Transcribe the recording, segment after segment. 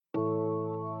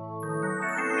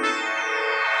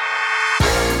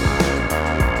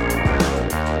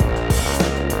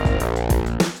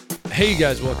Hey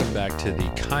guys, welcome back to the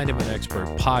Kind of an Expert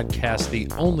podcast, the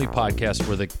only podcast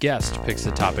where the guest picks the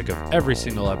topic of every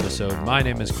single episode. My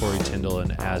name is Corey Tyndall,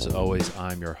 and as always,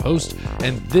 I'm your host.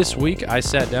 And this week, I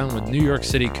sat down with New York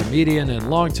City comedian and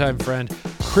longtime friend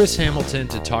Chris Hamilton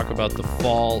to talk about the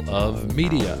fall of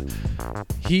media.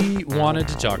 He wanted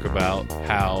to talk about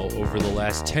how over the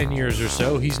last 10 years or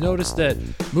so, he's noticed that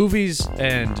movies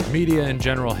and media in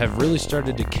general have really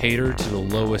started to cater to the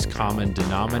lowest common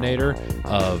denominator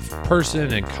of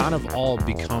person and kind of all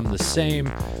become the same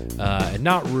and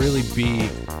not really be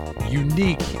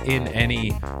unique in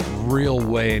any real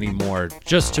way anymore,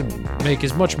 just to make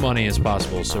as much money as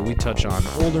possible. So we touch on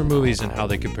older movies and how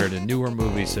they compare to newer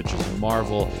movies such as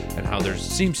Marvel, and how there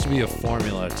seems to be a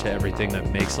formula to everything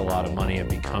that makes a lot of money and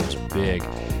becomes big.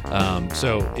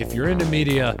 So if you're into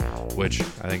media, which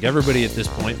I think everybody at this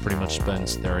point pretty much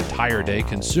spends their entire day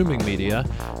consuming media,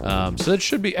 so that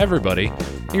should be everybody,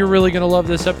 you're really going to love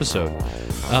this episode.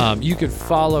 You could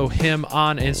follow him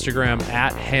on Instagram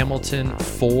at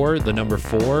Hamilton4, the number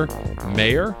 4,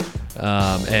 Mayor.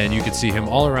 And you can see him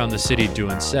all around the city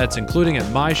doing sets, including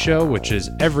at my show, which is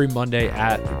every Monday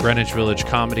at Greenwich Village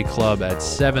Comedy Club at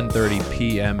 7:30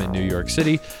 p.m. in New York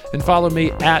City. And follow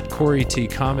me at Corey T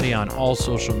Comedy on all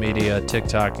social media,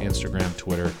 TikTok, Instagram,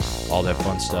 Twitter, all that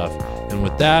fun stuff. And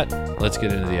with that, let's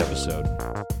get into the episode.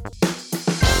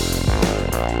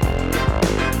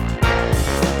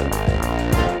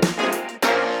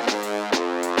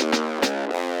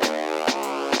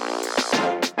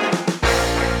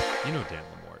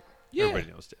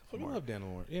 Everybody knows Dan Lamort. I love Dan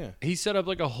Lamort. Yeah, he set up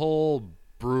like a whole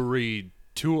brewery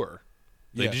tour.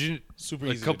 Like, yeah. did you Super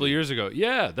like easy a couple to of do. years ago?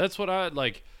 Yeah, that's what I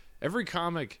like. Every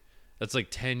comic that's like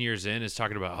 10 years in is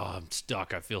talking about, oh, I'm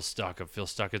stuck. I feel stuck.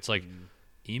 It's like,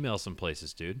 email some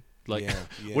places, dude. Like, Yeah.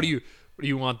 what do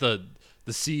you want the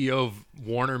CEO of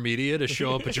Warner Media to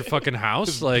show up at your fucking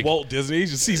house? Like Walt Disney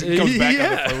just sees he comes back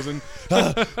Yeah. out of Frozen.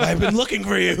 I've been looking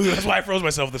for you. That's why I froze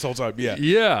myself this whole time. Yeah.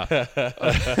 Yeah.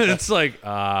 It's like,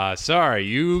 sorry,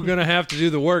 you're going to have to do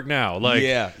the work now. Like,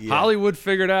 Yeah. Hollywood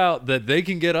figured out that they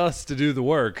can get us to do the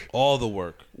work. All the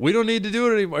work. We don't need to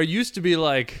do it anymore. It used to be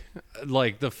like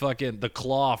the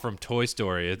claw from Toy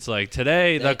Story. It's like,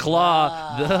 today, the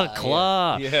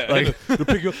claw. Yeah. Like, the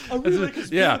pig. I really like his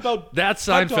bit about that's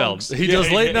hot Seinfeld. dogs. He Yeah, does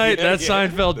late yeah, night, yeah, that's yeah.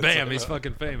 Seinfeld. That's Bam, he's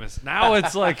fucking famous. Now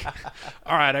it's like,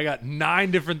 all right, I got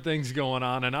 9 different things going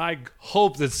on, and I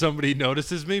hope that somebody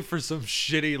notices me for some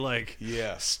shitty, like,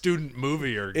 Yeah. student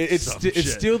movie or It's some it's shit.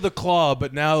 still the claw,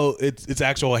 but now it's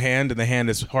actual hand, and the hand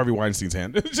is Harvey Weinstein's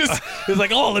hand. It's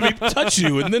like, oh, let me touch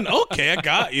you, and then okay, I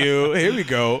got you. Here we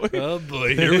go. Oh,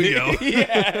 boy, here we go.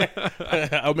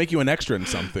 Yeah. I'll make you an extra in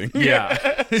something.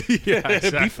 Yeah. Yeah,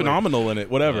 exactly. Be phenomenal in it.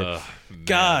 Whatever. Man.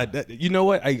 God, you know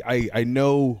what? I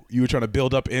know you were trying to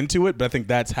build up into it, but I think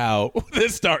that's how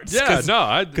this starts.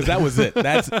 Yeah, because that was it.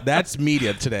 That's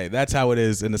media today. That's how it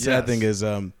is. And the sad Yes. thing is,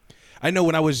 I know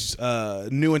when I was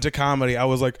new into comedy, I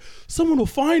was like, someone will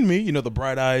find me. You know, the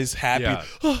bright eyes, happy. Yeah.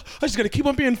 Oh, I just got to keep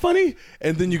on being funny.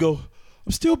 And then you go,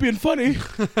 I'm still being funny.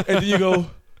 And then you go,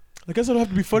 I guess I don't have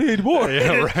to be funny anymore.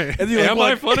 Yeah, right. And then you're Am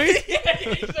I funny?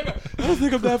 I don't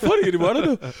think I'm that funny anymore. I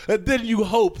don't know. And then you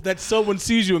hope that someone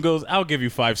sees you and goes, I'll give you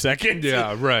 5 seconds.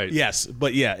 Yeah, right. Yes,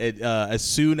 but yeah, as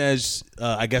soon as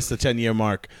I guess the 10-year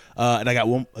mark, and I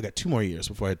got 2 more years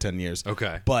before I had 10 years.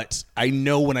 Okay. But I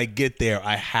know when I get there,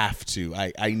 I have to.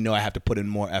 I know I have to put in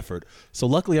more effort. So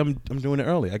luckily, I'm doing it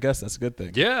early. I guess that's a good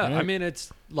thing. Yeah, Right? I mean,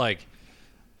 it's like,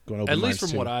 Going open at least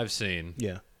minds, from what too. I've seen,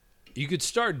 Yeah. you could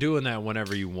start doing that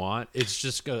whenever you want. It's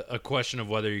just a question of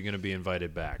whether you're going to be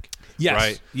invited back. Yes.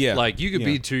 Right? Yeah. Like, you could Yeah.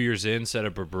 be 2 years in, set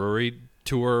up a brewery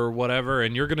tour or whatever,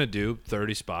 and you're going to do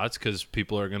 30 spots because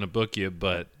people are going to book you,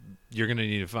 but you're going to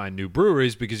need to find new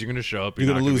breweries because you're going to show up. You're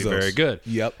You're not gonna going to be lose very those.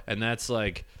 good. Yep. And that's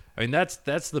like, I mean, that's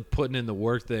the putting in the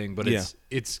work thing, but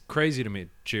it's crazy to me.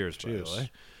 Cheers, by the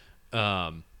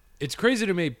way. It's crazy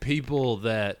to me people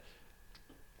that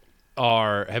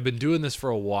have been doing this for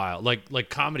a while, like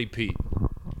Comedy Pete.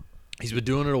 He's been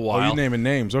doing it a Oh, while. you naming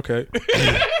names? Okay.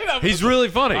 He's really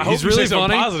funny. I He's hope you really say something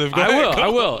funny. positive. Go I ahead. will. Go I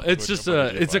will. on. It's You're just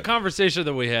funny. it's a conversation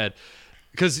that we had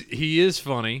because he is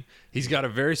funny. He's got a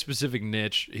very specific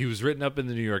niche. He was written up in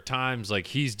the New York Times. Like,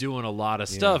 he's doing a lot of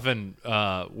stuff, and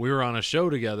we were on a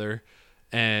show together,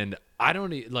 and I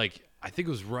think it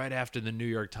was right after the New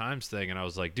York Times thing, and I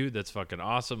was like, dude, that's fucking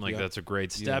awesome. Like, that's a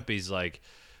great step. He's like,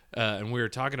 and we were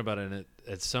talking about it, and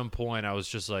at some point I was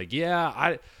just like,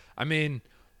 yeah, I mean,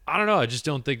 I don't know. I just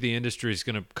don't think the industry is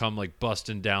going to come like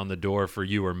busting down the door for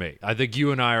you or me. I think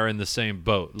you and I are in the same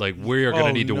boat. Like, we are going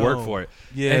to need to work for it.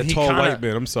 Yeah, And he tall kinda- white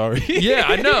man. I'm sorry. Yeah,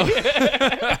 I know.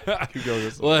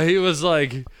 Well, he was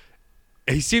like,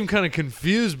 He seemed kind of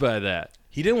confused by that.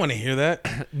 He didn't want to hear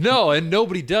that. No, and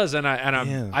nobody does, and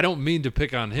Yeah. I don't mean to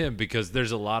pick on him because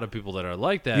there's a lot of people that are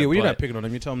like that. Yeah, well, you're but- not picking on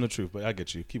him. You tell him the truth, but I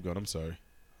get you. Keep going. I'm sorry.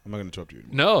 I'm not going to interrupt you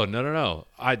anymore.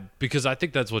 No. Because I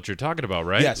think that's what you're talking about,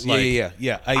 right? Yes.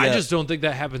 Yeah. I just don't think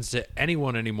that happens to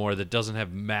anyone anymore that doesn't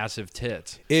have massive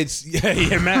tits. It's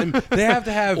man, they have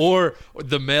to have Or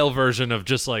the male version of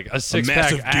just like a six-pack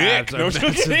massive abs, dick. a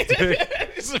massive dick.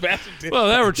 It's a massive dick. Well,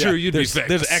 if that were true, you'd there's, be fixed.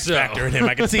 There's an X factor in him.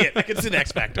 I can see it. I can see the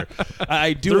X factor.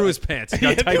 I do Through his pants. He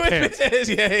got tight pants.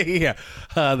 Yeah.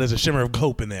 There's a shimmer of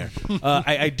hope in there.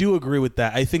 I do agree with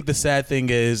that. I think the sad thing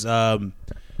is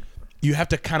you have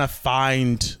to kind of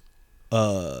find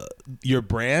your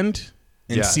brand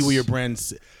and see where your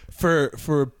brand's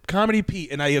for Comedy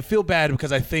Pete. And I feel bad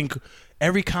because I think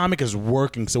every comic is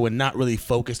working, so we're not really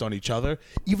focused on each other,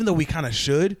 even though we kind of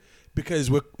should,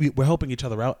 because we're helping each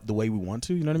other out the way we want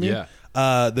to. You know what I mean?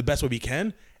 Yeah. The best way we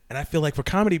can. And I feel like for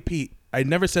Comedy Pete, I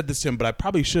never said this to him, but I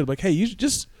probably should. Like, hey, you should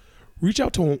just reach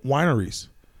out to wineries.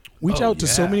 Reach out to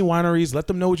so many wineries. Let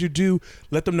them know what you do.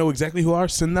 Let them know exactly who you are.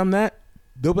 Send them that.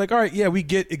 They'll be like, all right, yeah, we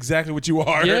get exactly what you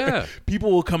are. Yeah.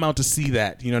 People will come out to see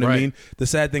that. You know what I mean? The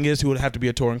sad thing is, he would have to be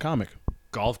a touring comic.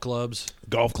 Golf clubs.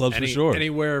 Golf clubs for sure.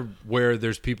 Anywhere where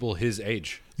there's people his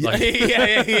age. Yeah,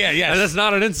 yeah. And that's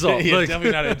not an insult. Yeah, Like-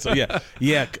 definitely not an insult.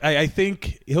 Yeah. I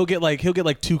think he'll get like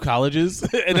 2 colleges,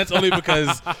 and that's only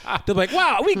because they're like,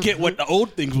 wow, we get what the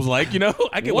old things was like. You know,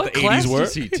 I get what the class 80s were.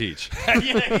 does he teach?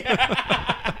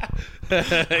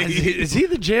 Is he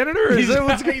the janitor? Or is that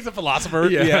what's He's a philosopher.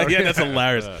 Yeah. Yeah, that's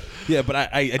hilarious. Yeah, but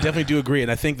I definitely do agree,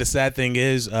 and I think the sad thing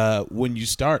is when you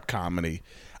start comedy,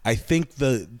 I think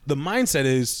the mindset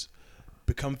is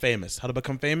become famous. How to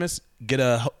become famous? Get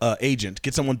a agent,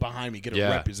 get someone behind me, get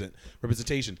a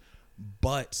representation.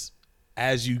 But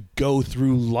as you go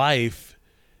through life,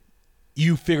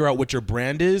 you figure out what your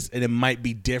brand is, and it might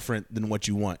be different than what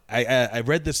you want. I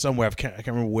read this somewhere. I can't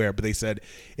remember where, but they said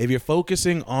if you're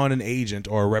focusing on an agent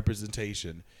or a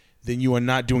representation, then you are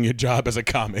not doing your job as a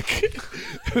comic.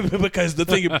 Because the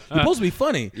thing, you're supposed to be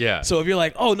funny. Yeah. So if you're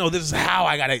like, oh, no, this is how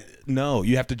I got to. No,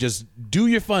 you have to just do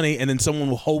your funny, and then someone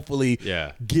will hopefully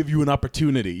give you an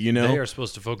opportunity, you know? They are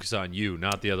supposed to focus on you,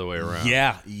 not the other way around.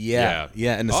 Yeah.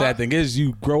 And the sad thing is,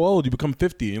 you grow old, you become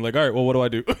 50, and you're like, all right, well, what do I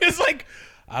do? It's like,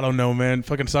 I don't know, man.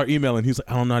 Fucking start emailing. He's like,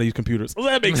 I don't know how to use computers. Well,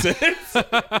 that makes sense.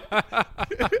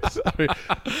 Sorry.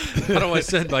 How do I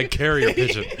send my carrier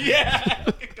pigeon?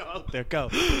 Go out there, go.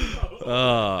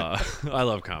 I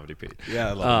love Comedy Pete. Yeah,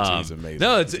 I love it. He's amazing.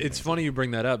 No, it's funny you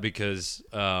bring that up because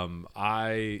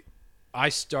I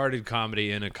started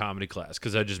comedy in a comedy class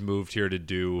because I just moved here to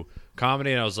do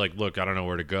comedy, and I was like, look, I don't know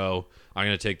where to go. I'm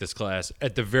going to take this class.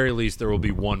 At the very least, there will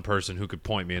be one person who could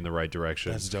point me in the right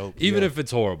direction. That's dope. Even if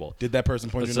it's horrible. Did that person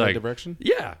point you in the right direction?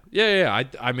 Yeah.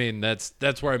 I mean, that's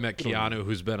where I met Keanu,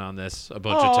 who's been on this a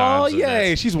bunch of Oh, times.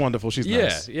 yay. She's wonderful. She's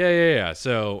nice. Yeah.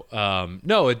 So,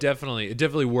 no, it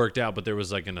definitely worked out, but there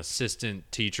was like an assistant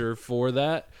teacher for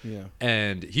that. Yeah.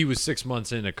 And he was 6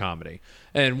 months into comedy.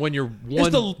 And when you're It's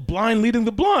the blind leading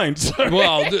the blind. Sorry.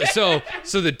 well, so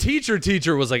the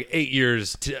teacher was like 8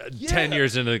 years, 10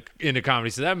 years into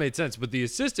comedy, so that made sense. But the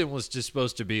assistant was just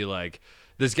supposed to be like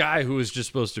this guy who was just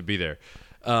supposed to be there,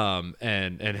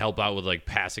 and help out with like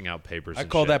passing out papers. I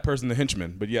call that person the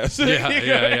henchman, but yes.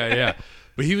 Yeah.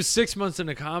 But he was 6 months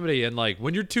into comedy, and like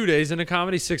when you're 2 days into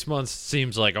comedy, 6 months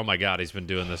seems like, oh my God, he's been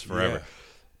doing this forever. Yeah.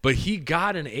 But he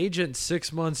got an agent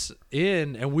 6 months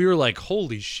in, and we were like,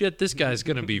 holy shit, this guy's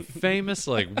going to be famous.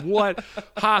 Like, what?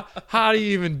 How do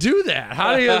you even do that?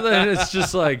 How do you? And it's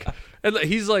just like, and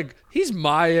he's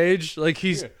my age. Like,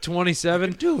 he's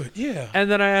 27. Do it, yeah.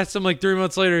 And then I asked him like 3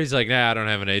 months later, he's like, nah, I don't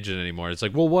have an agent anymore. It's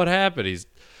like, well, what happened?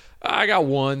 I got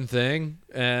one thing,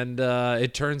 and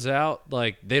it turns out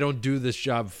like they don't do this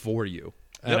job for you.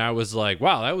 And I was like,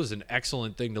 wow, that was an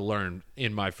excellent thing to learn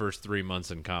in my first 3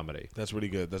 months in comedy. That's really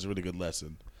good. That's a really good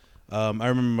lesson. I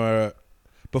remember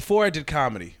before I did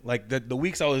comedy, like the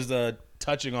weeks I was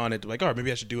touching on it, like, all right,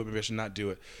 maybe I should do it, maybe I should not do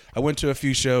it. I went to a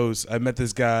few shows. I met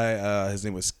this guy. His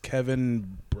name was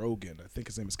Kevin Brogan. I think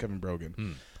his name is Kevin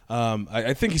Brogan.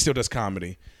 I think he still does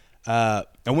comedy. I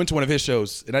went to one of his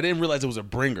shows, and I didn't realize it was a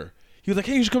bringer. He was like,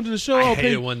 hey, you should come to the show. I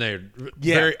hate it when they're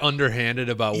very underhanded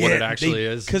about what it actually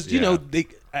is. Because, you know,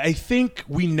 I think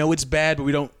we know it's bad, but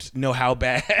we don't know how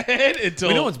bad until...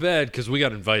 We know it's bad because we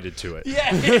got invited to it.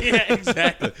 Yeah,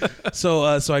 exactly. So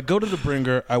I go to the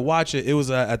bringer. I watch it. It was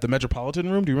at the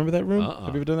Metropolitan Room. Do you remember that room?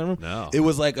 Have you ever done that room? No. It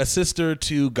was like a sister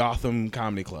to Gotham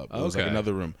Comedy Club. It was like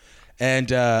another room.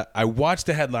 And I watched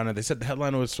the headliner. They said the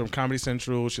headliner was from Comedy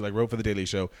Central. She like wrote for The Daily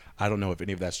Show. I don't know if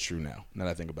any of that's true now that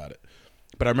I think about it.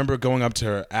 But I remember going up to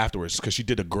her afterwards because she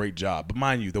did a great job. But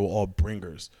mind you, they were all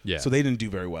bringers. Yeah. So they didn't do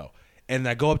very well. And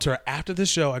I go up to her after the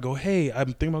show. I go, hey,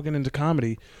 I'm thinking about getting into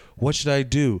comedy. What should I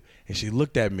do? And she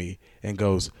looked at me and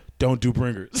goes, don't do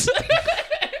bringers.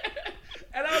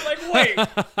 And I was like, wait,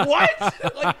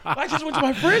 what? Like, I just went to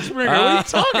my friend's bringer. What are you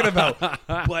talking about?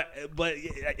 But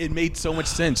it made so much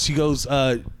sense. She goes,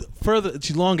 further,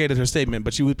 she elongated her statement,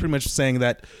 but she was pretty much saying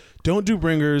that don't do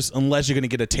bringers unless you're going to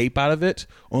get a tape out of it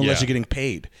or unless you're getting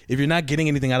paid. If you're not getting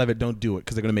anything out of it, don't do it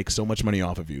because they're going to make so much money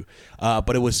off of you.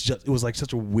 But it was like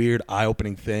such a weird,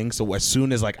 eye-opening thing. So as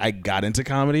soon as like I got into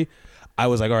comedy, I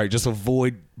was like, all right, just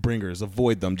avoid bringers,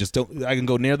 avoid them. Just don't. I can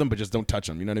go near them, but just don't touch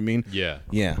them. You know what I mean? Yeah.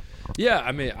 Yeah. Yeah.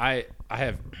 I mean, I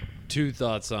have two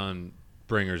thoughts on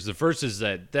bringers. The first is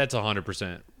that that's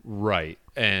 100% right,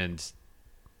 and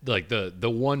like the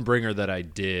one bringer that I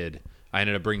did, I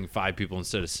ended up bringing 5 people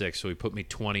instead of 6, so he put me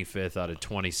 25th out of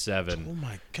 27. Oh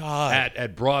my god!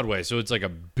 At Broadway, so it's like a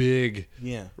big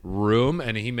room,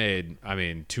 and he made, I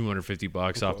mean,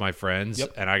 $250 off my friends,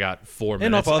 and I got 4 minutes,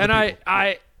 and off other people.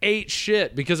 I ate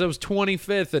shit because I was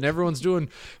 25th, and everyone's doing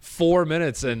 4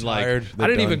 minutes, and like I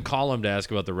didn't even call him to ask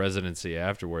about the residency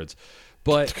afterwards,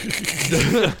 but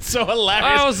so hilarious.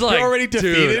 I was like, you're already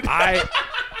defeated. Dude,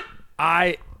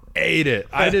 I ate it.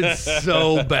 I did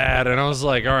so bad, and I was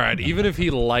like, all right, even if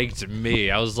he liked me,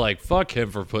 I was like, fuck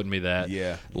him for putting me that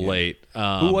late.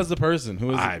 Who was the person? Who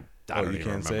was it? I don't even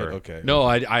remember. Say it? Okay. No,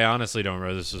 I honestly don't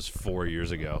remember. This was 4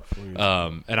 years ago.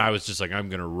 And I was just like, I'm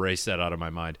going to erase that out of my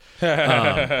mind.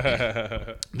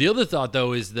 The other thought,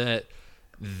 though, is that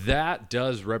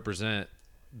does represent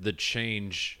the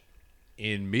change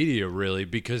in media, really,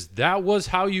 because that was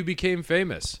how you became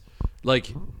famous.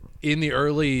 Like, in the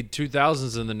early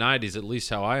 2000s and the 90s, at least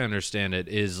how I understand it,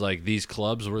 is like these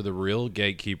clubs were the real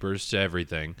gatekeepers to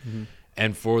everything. Mm-hmm.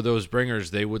 And for those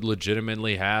bringers, they would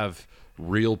legitimately have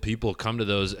real people come to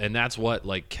those, and that's what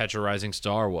like Catch a Rising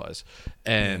Star was,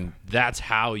 and that's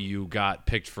how you got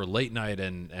picked for late night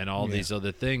and all these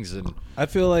other things. And I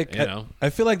feel like I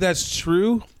feel like that's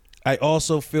true. I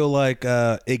also feel like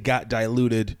it got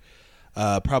diluted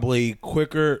probably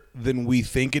quicker than we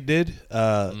think it did.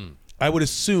 I would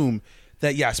assume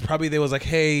that yes, probably there was like,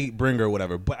 hey, bringer or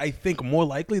whatever, but I think more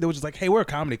likely they were just like, hey, we're a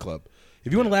comedy club.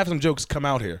 If you want to laugh at some jokes, come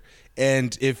out here.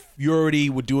 And if you already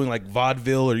were doing like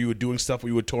vaudeville or you were doing stuff where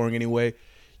you were touring anyway,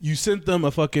 you sent them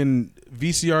a fucking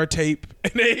VCR tape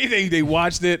and they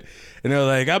watched it and they're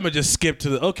like, I'm going to just skip to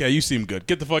the, okay, you seem good.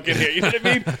 Get the fuck in here. You know what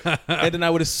I mean? And then I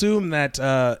would assume that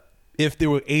if there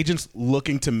were agents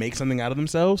looking to make something out of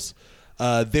themselves,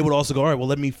 they would also go, all right, well,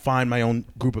 let me find my own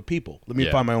group of people. Let me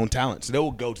find my own talent. So they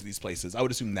will go to these places. I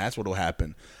would assume that's what will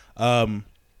happen.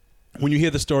 When you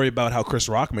hear the story about how Chris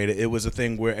Rock made it, it was a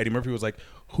thing where Eddie Murphy was like,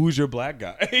 who's your black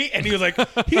guy? And he was like,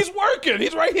 he's working.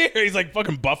 He's right here. He's like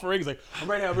fucking buffering. He's like,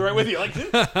 I'm right here. I'll be right with you.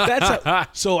 Like,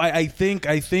 so I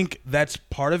think that's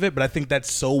part of it, but I think that's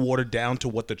so watered down to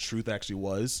what the truth actually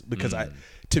was because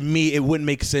to me, it wouldn't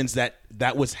make sense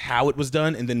that was how it was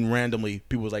done. And then randomly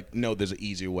people was like, no, there's an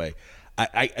easier way.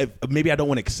 I maybe I don't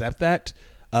want to accept that.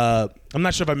 I'm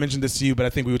not sure if I mentioned this to you, but I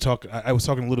think I was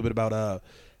talking a little bit about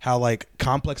how like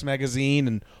Complex Magazine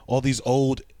and all these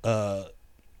old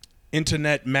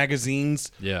internet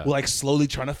magazines were like slowly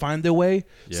trying to find their way.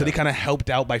 Yeah. So they kind of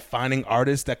helped out by finding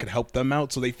artists that could help them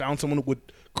out. So they found someone with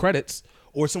credits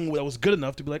or someone that was good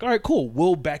enough to be like, all right, cool,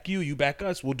 we'll back you, you back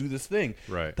us, we'll do this thing.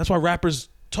 Right. That's why rappers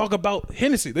talk about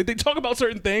Hennessy. They talk about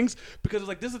certain things because it's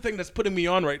like, this is the thing that's putting me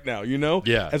on right now, you know?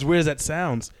 Yeah. As weird as that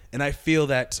sounds. And I feel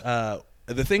that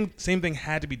same thing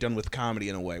had to be done with comedy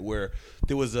in a way where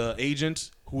there was an agent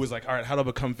who was like, all right, how do I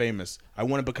become famous? I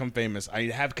want to become famous. I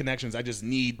have connections. I just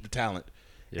need the talent.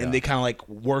 Yeah. And they kind of like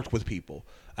worked with people.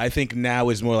 I think now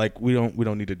is more like we don't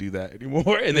need to do that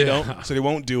anymore, and they don't, so they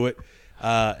won't do it.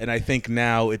 And I think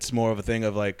now it's more of a thing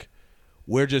of like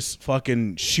we're just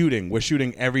fucking shooting. We're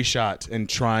shooting every shot and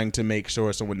trying to make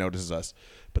sure someone notices us.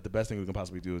 But the best thing we can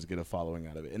possibly do is get a following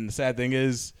out of it. And the sad thing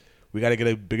is, we got to get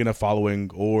a big enough following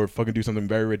or fucking do something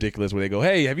very ridiculous where they go,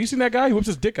 hey, have you seen that guy who whips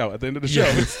his dick out at the end of the show?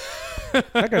 Yeah.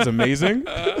 That guy's amazing.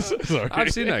 Sorry.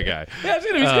 I've seen that guy. Yeah, I've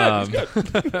seen him. He's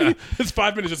good. It's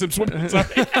 5 minutes just him swimming. Sorry.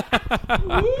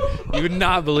 You would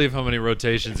not believe how many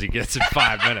rotations he gets in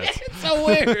 5 minutes. It's so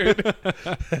weird.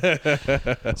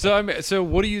 So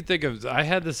what do you think of, I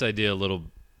had this idea a little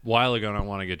while ago and I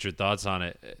want to get your thoughts on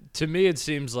it. To me, it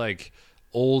seems like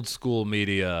old school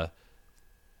media,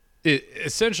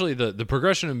 essentially the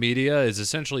progression of media is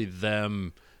essentially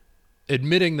them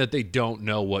admitting that they don't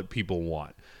know what people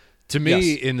want. To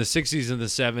me, in the 60s and the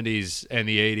 70s and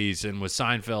the 80s, and with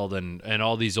Seinfeld and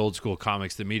all these old school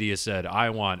comics, the media said, I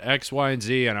want X, Y, and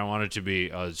Z, and I want it to be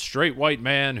a straight white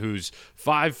man who's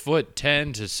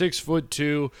 5'10" to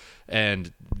 6'2",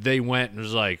 and they went and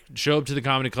was like, show up to the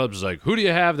comedy clubs, was like, who do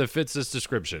you have that fits this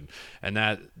description?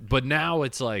 But now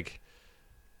it's like,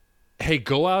 hey,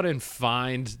 go out and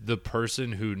find the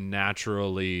person who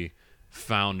naturally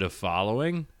found a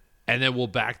following, and then we'll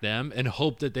back them and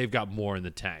hope that they've got more in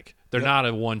the tank. They're not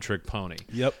a one-trick pony.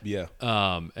 Yep, yeah.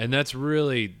 And that's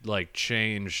really like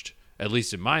changed, at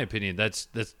least in my opinion, that's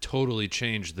totally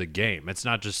changed the game. It's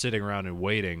not just sitting around and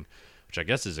waiting, which I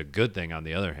guess is a good thing on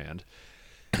the other hand.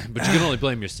 But you can only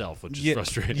blame yourself, which is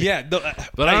frustrating. Yeah, no,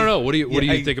 but I don't know. What do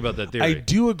you think about that theory? I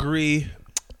do agree,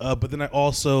 but then I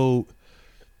also,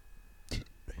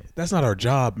 that's not our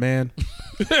job, man.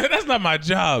 That's not my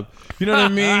job. You know what I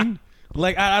mean?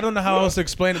 Like, I don't know how else to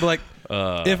explain it, but like,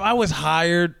 if I was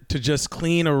hired to just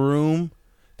clean a room,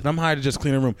 then I'm hired to just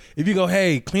clean a room. If you go,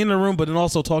 hey, clean the room, but then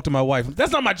also talk to my wife,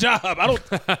 that's not my job. I'm not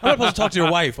supposed to talk to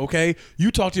your wife, okay?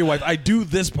 You talk to your wife. I do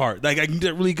this part. Like, I can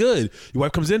get really good. Your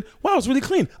wife comes in, wow, it's really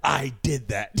clean. I did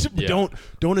that. Yeah.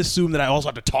 Don't assume that I also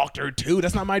have to talk to her too.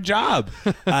 That's not my job.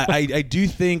 I do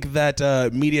think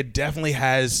that media definitely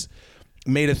has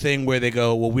made a thing where they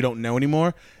go, well, we don't know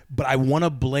anymore. But I want to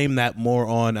blame that more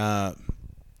on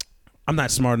I'm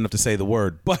not smart enough to say the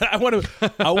word, but I want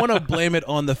to blame it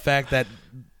on the fact that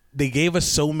they gave us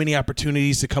so many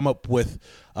opportunities to come up with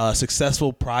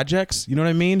successful projects. You know what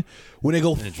I mean? When they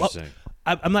go, interesting.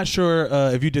 I'm not sure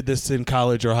if you did this in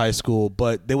college or high school,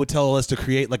 but they would tell us to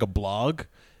create like a blog.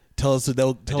 Tell us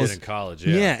they'll tell us in college,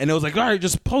 yeah. Yeah, and it was like, all right,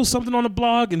 just post something on the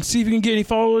blog and see if you can get any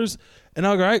followers. And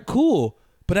I was like, all right, cool.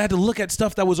 But I had to look at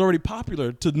stuff that was already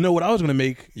popular to know what I was going to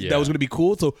make that was going to be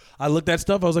cool. So I looked at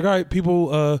stuff. I was like, all right,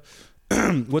 people,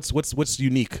 what's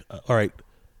unique? All right,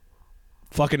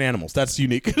 fucking animals. That's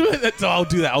unique. That's I'll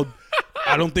do that.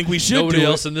 I don't think we should. Nobody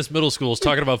else in this middle school is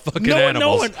talking about fucking animals.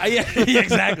 No one. Yeah,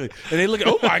 exactly. And they look at,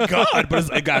 oh my god! But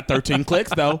it got 13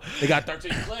 clicks though. It got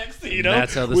 13 clicks. You know,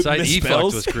 that's how the site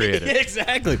eFucked was created.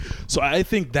 Exactly. So I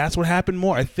think that's what happened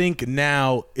more. I think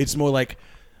now it's more like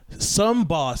some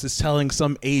boss is telling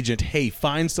some agent, hey,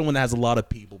 find someone that has a lot of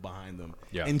people behind them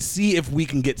and see if we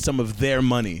can get some of their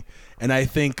money. And I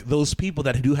think those people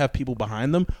that do have people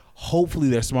behind them, hopefully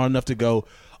they're smart enough to go,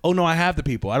 oh, no, I have the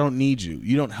people. I don't need you.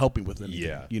 You don't help me with anything.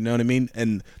 Yeah. You know what I mean?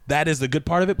 And that is the good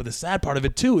part of it. But the sad part of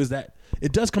it, too, is that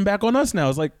it does come back on us now.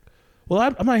 It's like, well,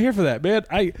 I'm not here for that, man.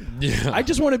 I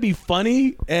just want to be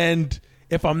funny, and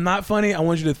if I'm not funny, I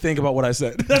want you to think about what I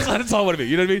said. That's all I want to be.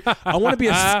 You know what I mean? I want to be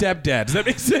a stepdad. Does that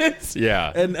make sense?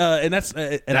 Yeah. And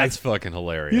that's fucking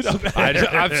hilarious. You know,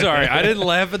 I'm sorry, I didn't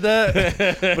laugh at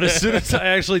that, but as soon as I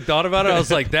actually thought about it, I was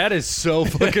like, that is so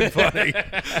fucking funny.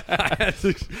 I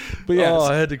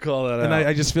had to call that out. And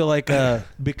I just feel like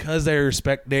because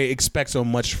they expect so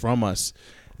much from us,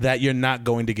 that you're not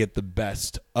going to get the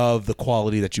best of the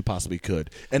quality that you possibly could.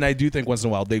 And I do think once in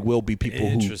a while they will be people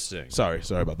Interesting. Sorry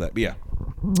about that. But yeah.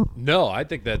 No, I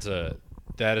think that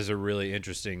is a really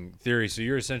interesting theory. So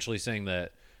you're essentially saying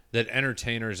that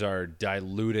entertainers are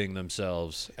diluting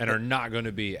themselves and are not going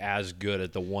to be as good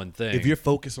at the one thing. If you're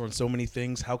focused on so many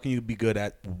things, how can you be good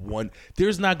at one?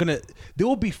 There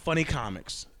will be funny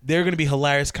comics. There are going to be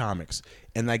hilarious comics.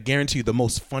 And I guarantee you the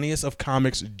most funniest of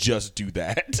comics just do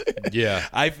that. Yeah.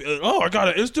 I got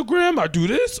an Instagram. I do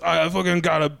this. I fucking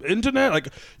got an internet. Like,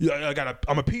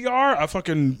 I'm a PR. I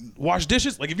fucking wash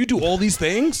dishes. Like, if you do all these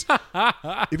things,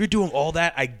 if you're doing all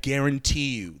that, I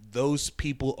guarantee you those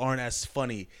people aren't as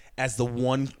funny as the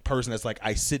one person that's like,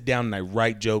 I sit down and I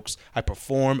write jokes. I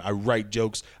perform. I write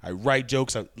jokes.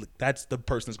 That's the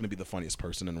person that's going to be the funniest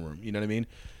person in the room. You know what I mean?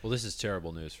 Well, this is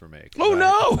terrible news for me. Oh,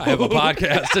 no. I have a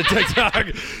podcast and TikTok.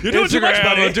 You're doing too much,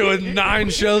 buddy. I'm doing 9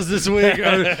 shows this week.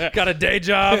 I got a day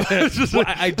job. Well,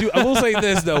 I will say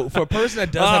this, though. For a person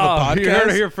that does have a podcast. You heard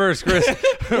it here first, Chris.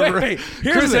 Wait,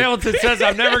 Chris Hamilton says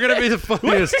I'm never going to be the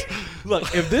funniest.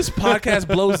 Look, if this podcast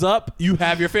blows up, you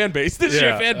have your fan base. This is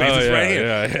your fan base. It's right here.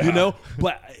 Yeah. You know?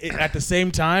 But at the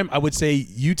same time, I would say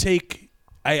you take...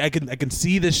 I can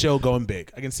see this show going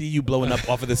big. I can see you blowing up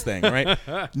off of this thing, right?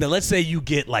 Now, let's say you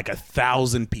get like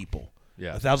 1,000 people.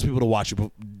 Yeah. 1,000 people to watch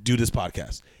you do this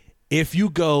podcast. If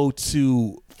you go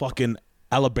to fucking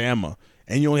Alabama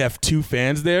and you only have 2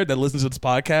 fans there that listen to this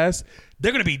podcast,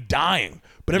 they're going to be dying.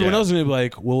 But everyone else is going to be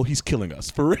like, well, he's killing us.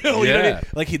 For real. Yeah. You know what I mean?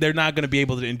 Like, they're not going to be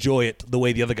able to enjoy it the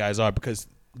way the other guys are because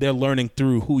they're learning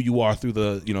through who you are through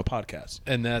the podcast.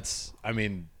 And that's, I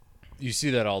mean, you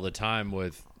see that all the time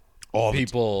with All the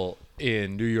people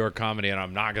in New York comedy, and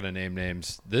I'm not going to name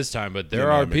names this time, but there Yeah,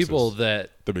 no, are that makes people sense. that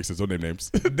That makes sense. Don't name names.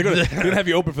 they're gonna have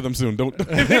you open for them soon. Don't.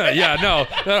 yeah, no,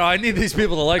 I need these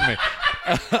people to like me.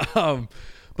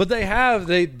 But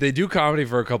they do comedy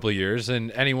for a couple of years,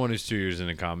 and anyone who's 2 years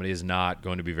into comedy is not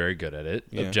going to be very good at it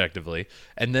objectively.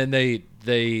 And then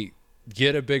they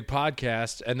get a big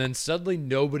podcast, and then suddenly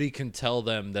nobody can tell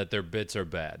them that their bits are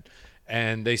bad,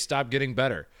 and they stop getting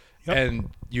better. Yep. And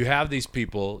you have these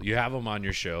people, you have them on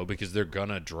your show because they're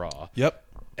gonna draw. Yep.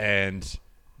 And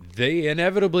they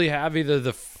inevitably have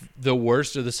either the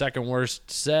worst or the second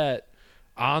worst set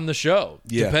on the show,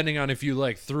 depending on if you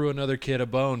like threw another kid a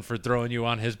bone for throwing you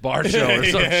on his bar show or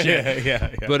some shit. Yeah.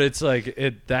 But it's like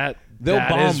that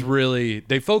is really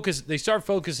they start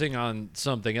focusing on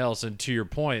something else. And to your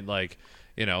point, like,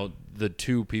 you know, the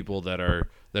two people that are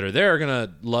there are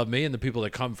gonna love me, and the people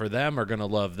that come for them are gonna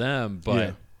love them.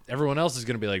 But everyone else is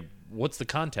gonna be like, what's the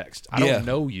context? I don't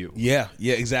know you. Yeah,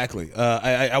 exactly.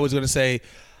 I was going to say,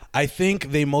 I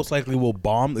think they most likely will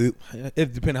bomb.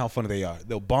 It depends how funny they are.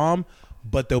 They'll bomb,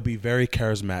 but they'll be very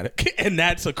charismatic, and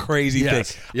that's a crazy thing.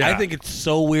 Yeah. I think it's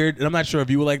so weird, and I'm not sure if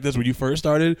you were like this when you first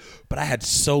started, but I had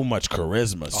so much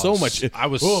charisma, so much. I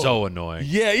was so annoying.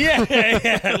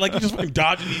 Yeah. Like, you just fucking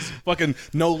dodging these fucking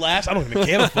no laughs. I don't even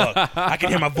give a fuck. I can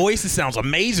hear my voice. It sounds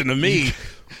amazing to me.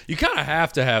 You kind of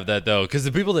have to have that, though, because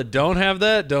the people that don't have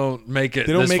that don't make it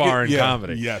this far in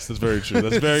comedy. Yes, that's very true.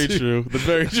 That's very true. That's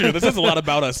very true. This says a lot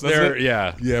about us.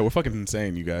 Yeah, we're fucking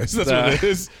insane, you guys. That's what it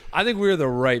is. I think we're the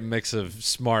right mix of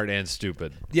smart and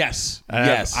stupid. Yes.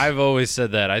 I've always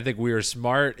said that. I think we are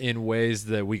smart in ways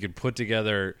that we could put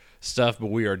together stuff, but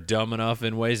we are dumb enough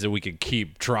in ways that we can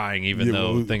keep trying, even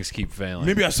though things keep failing.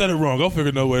 Maybe I said it wrong. I'll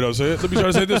figure no way to say it. Let me try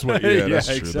to say it this way. Yeah, that's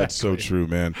true. Exactly. That's so true,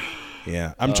 man.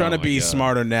 Yeah, I'm trying to be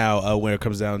smarter now when it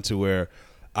comes down to where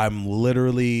I'm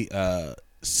literally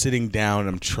sitting down and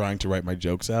I'm trying to write my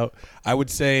jokes out. I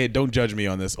would say don't judge me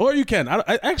on this, or you can.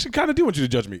 I actually kind of do want you to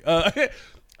judge me.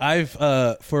 I've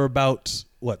for about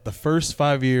the first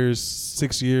 5 years,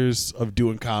 6 years of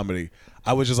doing comedy,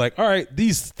 I was just like, all right,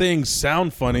 these things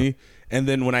sound funny, and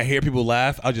then when I hear people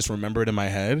laugh, I'll just remember it in my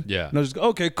head. Yeah, and I'll just go,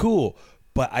 okay, cool.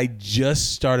 But I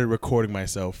just started recording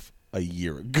myself a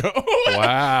year ago.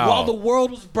 Wow. While the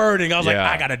world was burning, I was like,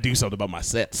 I got to do something about my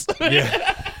sets.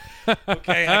 Yeah.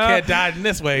 Okay, I can't die in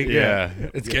this way. Yeah.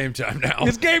 It's game time now.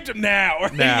 It's game time now.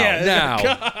 Now.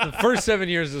 The first 7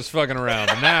 years was fucking around,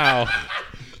 but now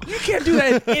you can't do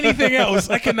that in anything else.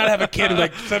 I cannot have a kid in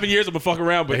like 7 years I'm gonna fuck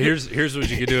around. But here's what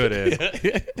you can do it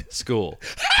in. School.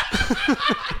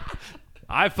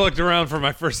 I fucked around for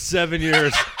my first 7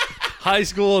 years. High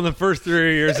school and the first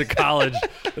 3 years of college.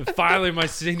 And finally, my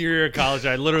senior year of college,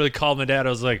 I literally called my dad. I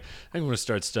was like, I'm going to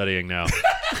start studying now.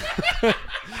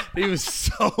 He was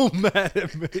so mad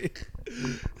at me.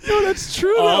 No, that's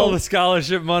true. All the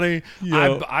scholarship money.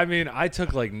 Yo. I mean, I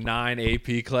took like 9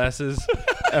 AP classes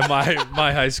at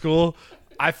my high school.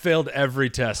 I failed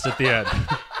every test at the end.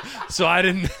 So I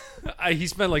didn't... he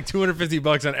spent like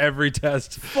 $250 on every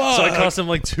test. Fuck. So it cost him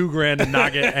like $2,000 to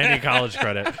not get any college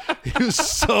credit. He was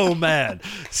so mad.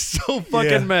 So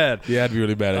fucking mad. Yeah, I'd be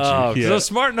really mad at you. Because I was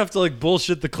smart enough to like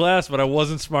bullshit the class, but I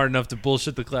wasn't smart enough to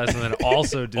bullshit the class and then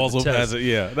also do the test. Pass it.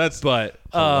 Yeah, that's But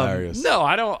hilarious. no,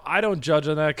 I don't judge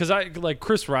on that because I like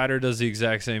Chris Ryder does the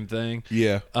exact same thing.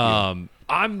 Yeah.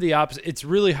 I'm the opposite. It's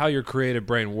really how your creative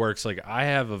brain works. Like I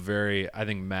have a very, I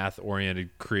think, math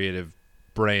oriented creative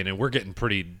brain, and we're getting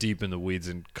pretty deep in the weeds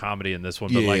in comedy in this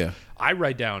one, but I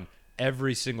write down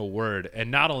every single word,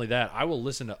 and not only that, I will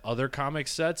listen to other comic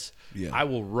sets. I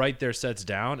will write their sets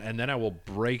down, and then I will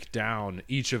break down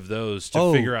each of those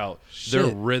to figure out their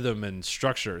rhythm and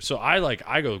structure. So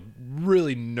I go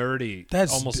really nerdy.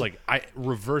 That's almost like I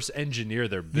reverse engineer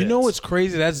their bits. You know what's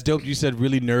crazy? That's dope. You said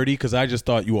really nerdy because I just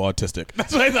thought you were autistic.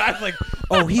 That's what I thought. I was like,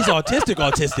 oh, he's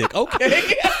autistic.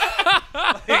 Okay.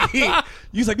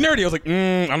 You was like nerdy. I was like,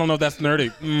 I don't know if that's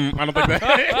nerdy. I don't think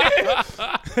that.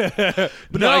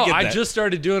 But no, I get that. I just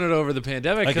started doing it over the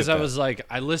pandemic because I get was like,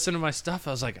 I listened to my stuff.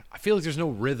 I was like, I feel like there's no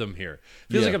rhythm here.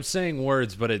 It feels like I'm saying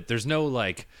words, but there's no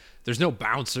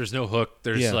bounce, there's no hook.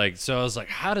 There's like, so I was like,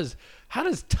 how does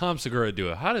Tom Segura do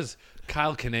it? How does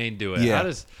Kyle Kinane do it? How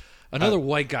does another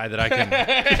white guy that I can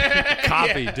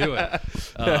copy do it?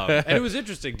 And it was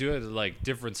interesting doing like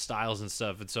different styles and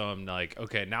stuff. And so I'm like,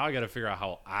 okay, now I got to figure out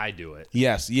how I do it.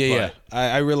 Yes, yeah.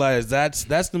 I realize that's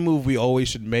the move we always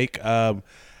should make.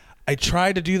 I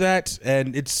try to do that,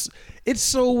 and it's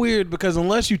so weird because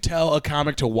unless you tell a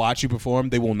comic to watch you perform,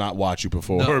 they will not watch you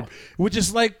perform. No. Which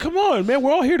is like, come on, man,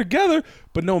 we're all here together,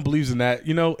 but no one believes in that.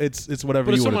 You know, it's whatever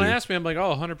But if you want to someone do. asks me, I'm like,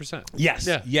 oh, 100%. Yes.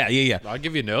 Yeah. Yeah. I'll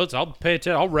give you notes. I'll pay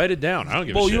attention. I'll write it down. I don't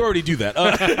give a Well, shit. you already do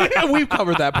that. We've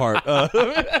covered that part.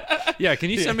 Yeah, can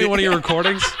you send me one of your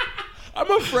recordings? I'm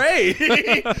afraid.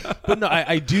 But no,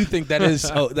 I do think that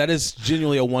is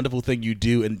genuinely a wonderful thing you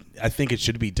do, and I think it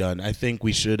should be done. I think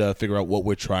we should figure out what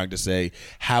we're trying to say,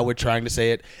 how we're trying to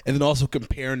say it, and then also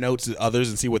compare notes to others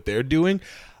and see what they're doing.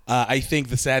 I think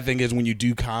the sad thing is when you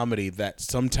do comedy that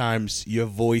sometimes your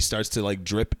voice starts to like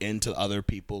drip into other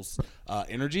people's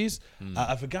energies.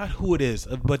 I forgot who it is,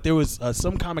 but there was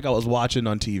some comic I was watching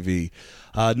on TV.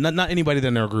 Not anybody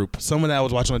in their group. Someone that I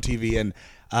was watching on TV, and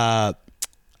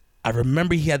I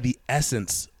remember he had the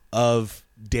essence of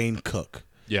Dane Cook.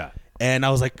 Yeah. And I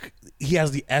was like, he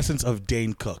has the essence of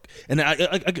Dane Cook. And I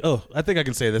think I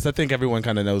can say this. I think everyone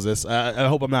kind of knows this. I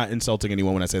hope I'm not insulting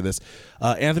anyone when I say this.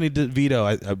 Anthony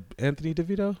DeVito. Anthony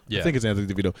DeVito? Yeah. I think it's Anthony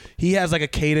DeVito. He has like a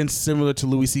cadence similar to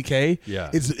Louis C.K.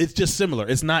 Yeah. It's just similar.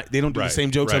 It's not, they don't do the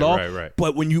same jokes at all. Right.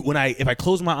 But if I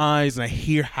close my eyes and I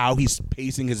hear how he's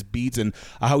pacing his beats and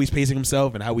how he's pacing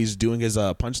himself and how he's doing his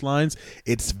punchlines,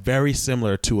 it's very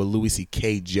similar to a Louis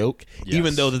C.K. joke. Yes.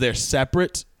 Even though they're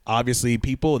separate, obviously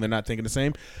people, and they're not thinking the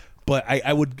same. But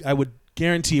I would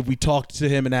guarantee if we talked to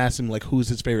him and asked him like who's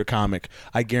his favorite comic,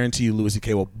 I guarantee you Louis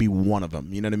C.K. will be one of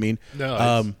them. You know what I mean?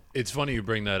 No, it's funny you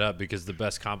bring that up because the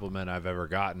best compliment I've ever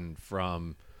gotten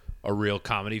from a real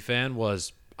comedy fan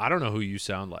was, I don't know who you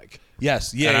sound like.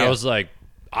 Yes. Yeah. And yeah. I was like,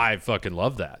 I fucking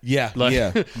love that. Yeah. Like,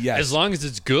 yeah. Yes. As long as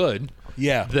it's good.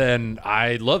 Yeah. Then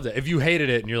I love that. If you hated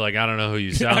it and you're like, I don't know who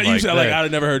you sound like. You sound like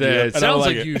I've never heard of you. It sounds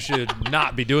like you should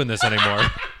not be doing this anymore.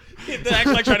 They act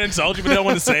like trying to insult you, but they don't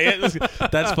want to say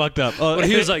it. That's fucked up. But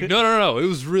he was like, no. It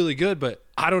was really good, but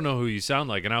I don't know who you sound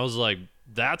like. And I was like,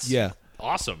 that's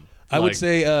awesome. I would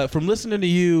say from listening to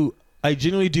you, I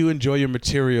genuinely do enjoy your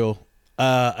material.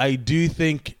 I do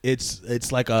think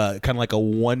it's like a kind of like a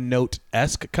one note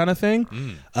esque kind of thing,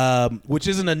 which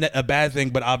isn't a bad thing,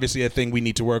 but obviously a thing we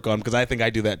need to work on because I think I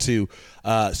do that too.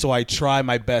 So I try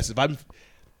my best.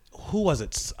 Who was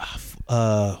it?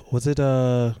 Was it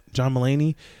John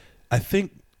Mulaney? I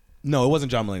think no, it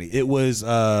wasn't John Mulaney. It was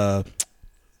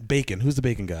Bacon. Who's the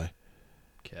Bacon guy?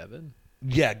 Kevin.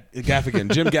 Yeah, Gaffigan.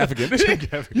 Jim Gaffigan. Jim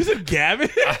Gaffigan. You said Gavin?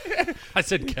 I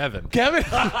said Kevin. Kevin?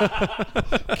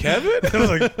 Kevin? I was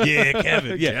like, yeah,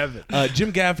 Kevin. Yeah. Kevin.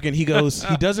 Jim Gaffigan, he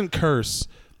doesn't curse,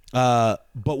 but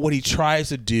what he tries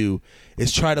to do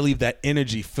is try to leave that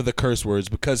energy for the curse words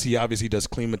because he obviously does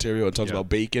clean material and talks about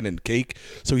bacon and cake.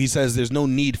 So he says there's no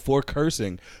need for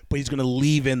cursing, but he's going to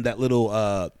leave in that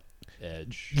little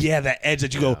edge. Yeah, that edge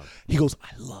that you go, he goes, I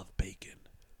love bacon.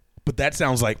 But that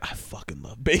sounds like I fucking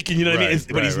love bacon, you know what I mean?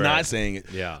 But he's not saying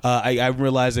it. Yeah. I'm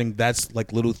realizing that's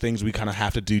like little things we kind of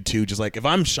have to do too. Just like if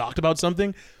I'm shocked about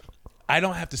something, I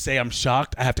don't have to say I'm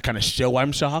shocked. I have to kind of show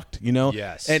I'm shocked, you know?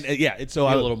 Yes. And it's so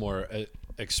a little more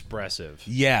expressive.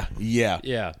 Yeah.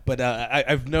 But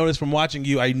I've noticed from watching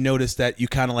you, I noticed that you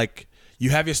kind of like, you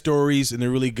have your stories and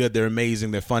they're really good, they're amazing,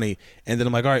 they're funny, and then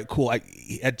I'm like, all right, cool.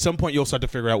 At some point you'll start to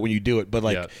figure out when you do it, but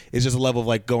like it's just a level of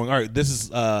like going, all right, this is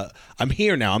I'm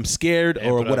here now, I'm scared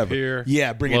or whatever. Here,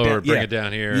 yeah, bring lower, it down. Bring it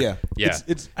down here. Yeah.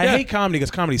 I hate comedy because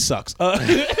comedy sucks. You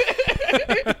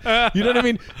know what I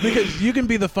mean? Because you can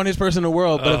be the funniest person in the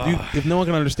world, but if no one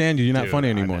can understand you, you're not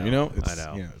funny anymore. You know? I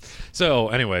know. So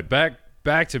anyway, back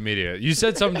to media. You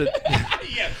said something that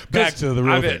back to the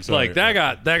real thing. Sorry. Like that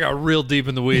got real deep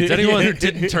in the weeds. Anyone who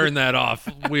didn't turn that off,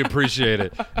 we appreciate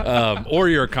it. Or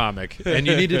you're a comic and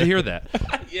you needed to hear that.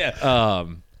 Yeah.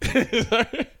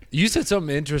 You said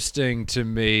something interesting to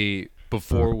me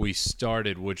before we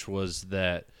started, which was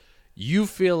that you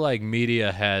feel like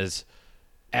media has,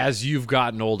 as you've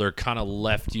gotten older, kind of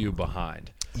left you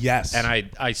behind. Yes.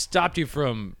 And I stopped you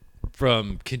from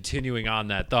continuing on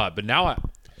that thought, but now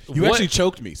you actually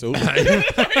choked me, so. All right,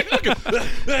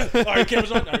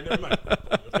 camera's on. All right, never mind.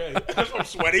 Okay, I'm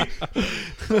sweaty.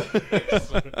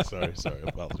 sorry. I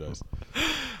apologize.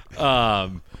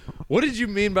 What did you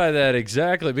mean by that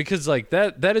exactly? Because like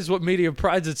that is what media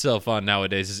prides itself on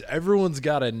nowadays. Is everyone's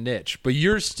got a niche, but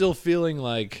you're still feeling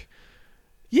like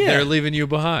they're leaving you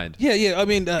behind. Yeah. I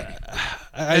mean,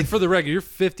 and for the record, you're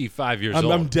 55 years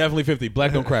old. I'm definitely 50.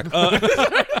 Black don't crack.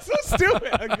 So stupid.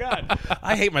 Oh, God.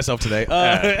 I hate myself today. No.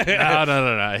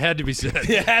 It had to be said.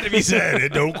 It had to be said.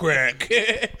 It don't crack.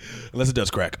 Unless it does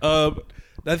crack.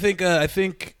 I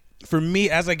think for me,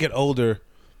 as I get older,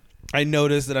 I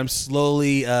notice that I'm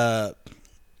slowly, I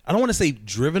don't want to say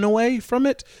driven away from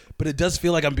it, but it does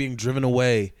feel like I'm being driven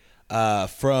away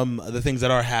from the things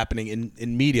that are happening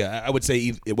in media. I would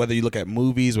say whether you look at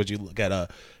movies, whether you look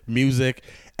at music,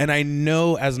 and I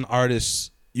know as an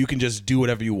artist, you can just do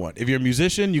whatever you want. If you're a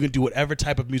musician, you can do whatever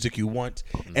type of music you want.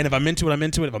 And if I'm into it, I'm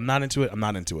into it. If I'm not into it, I'm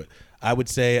not into it. I would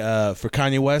say for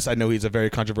Kanye West, I know he's a very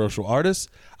controversial artist.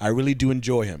 I really do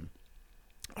enjoy him.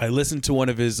 I listened to one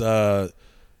of his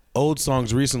old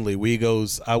songs recently where he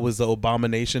goes, I was the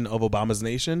abomination of Obama's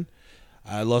nation.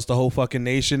 I lost the whole fucking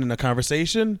nation in a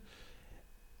conversation.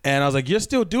 And I was like, "You're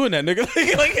still doing that, nigga."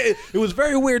 Like it was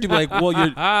very weird to be like, "Well,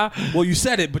 you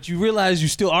said it, but you realize you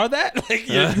still are that." Like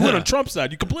you went on Trump's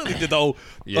side. You completely did the whole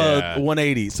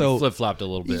 180. So flip flopped a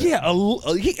little bit.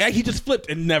 Yeah, he just flipped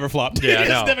and never flopped. Yeah, he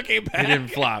just never came back. He didn't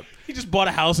flop. He just bought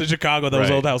a house in Chicago. That was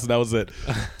his old house, and that was it.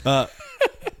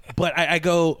 But I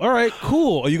go, all right,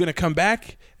 cool. Are you gonna come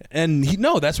back? And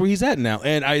that's where he's at now.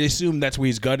 And I assume that's where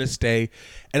he's gonna stay.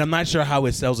 And I'm not sure how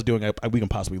his sales are doing. We can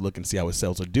possibly look and see how his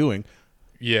sales are doing.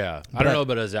 Yeah, I don't know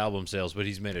about his album sales, but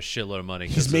he's made a shitload of money.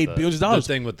 He's made billions of dollars.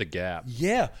 The thing with the Gap.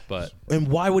 Yeah, and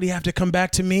why would he have to come back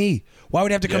to me? Why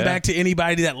would he have to come back to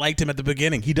anybody that liked him at the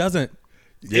beginning? He doesn't.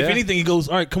 Yeah. If anything, he goes,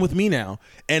 all right, come with me now.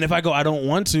 And if I go, I don't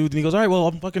want to, then he goes, all right, well,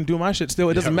 I'm fucking doing my shit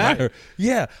still. It doesn't matter. Right.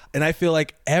 Yeah, and I feel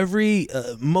like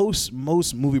most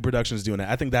movie productions doing that.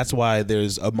 I think that's why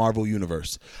there's a Marvel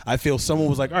universe. I feel someone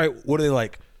was like, all right, what are they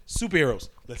like? Superheroes.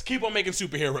 Let's keep on making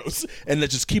superheroes, and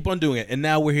let's just keep on doing it. And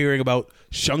now we're hearing about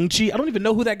Shang-Chi. I don't even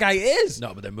know who that guy is.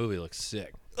 No, but that movie looks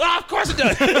sick. Oh, of course it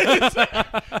does.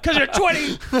 Because you're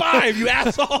 25, you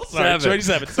asshole. Sorry,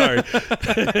 27. Sorry.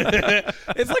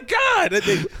 It's like, God,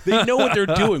 they know what they're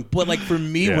doing. But like for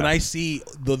me, when I see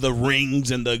the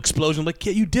rings and the explosion, I'm like,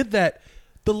 yeah, you did that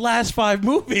the last 5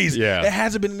 movies. Yeah. It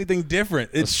hasn't been anything different.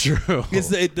 It's true.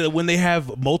 It's when they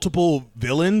have multiple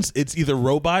villains, it's either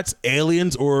robots,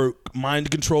 aliens, or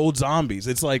mind-controlled zombies.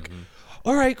 It's like,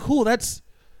 all right, cool.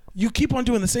 You keep on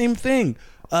doing the same thing.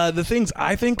 The things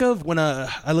I think of when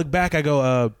I look back, I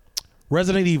go,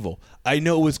 Resident Evil. I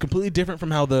know it was completely different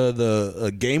from how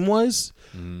the game was,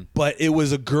 but it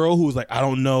was a girl who was like, I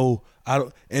don't know.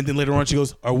 And then later on she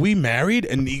goes, are we married?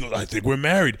 And he goes, I think we're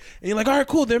married. And you're like, all right,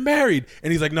 cool, they're married.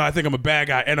 And he's like, no, I think I'm a bad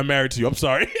guy and I'm married to you. I'm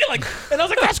sorry. And I was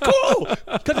like, that's cool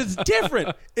because it's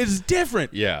different. It's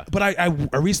different. Yeah. But I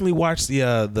recently watched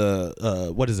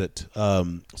the what is it?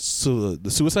 The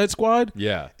Suicide Squad.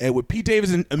 Yeah. And with Pete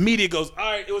Davidson immediately goes,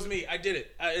 all right, it was me. I did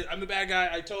it. I'm the bad guy.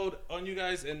 I told on you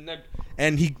guys,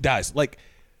 and he dies. Like,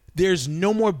 there's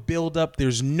no more build up.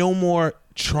 There's no more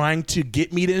trying to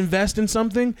get me to invest in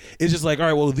something. It's just like, all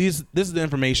right, well, this is the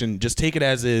information. Just take it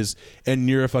as is, and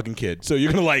you're a fucking kid, so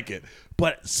you're gonna like it.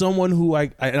 But someone who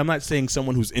and I'm not saying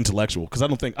someone who's intellectual, because I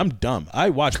don't think I'm dumb. I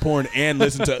watch porn and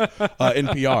listen to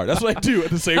NPR. That's what I do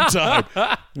at the same time.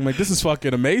 I'm like, this is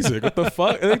fucking amazing. What the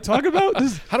fuck are they talking about?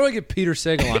 How do I get Peter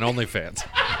Sagal on OnlyFans?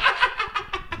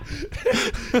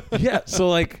 Yeah, so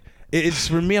like, it's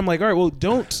for me. I'm like, all right, well,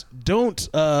 don't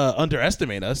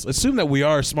underestimate us. Assume that we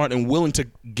are smart and willing to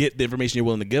get the information you're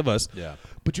willing to give us. Yeah.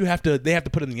 But they have to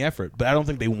put in the effort. But I don't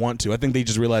think they want to. I think they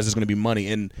just realize there's going to be money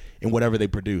in whatever they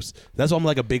produce. That's why I'm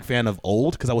like a big fan of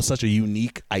Old, because that was such a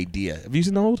unique idea. Have you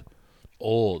seen Old?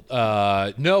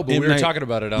 No, but we were talking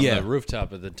about it on the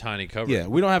rooftop of the tiny cover. Yeah,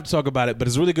 we don't have to talk about it, but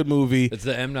it's a really good movie. It's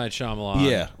the M. Night Shyamalan.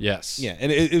 Yeah. Yes. Yeah,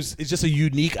 and it's just a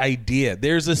unique idea.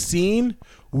 There's a scene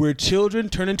where children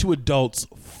turn into adults,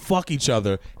 fuck each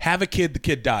other, have a kid, the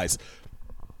kid dies.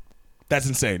 That's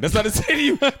insane. That's not insane to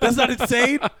you. That's not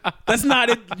insane. That's not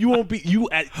it. You won't be. You're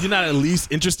not at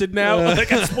least interested now.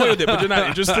 Like, I spoiled it, but you're not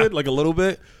interested, like a little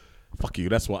bit. Fuck you.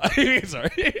 That's why.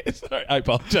 Sorry. I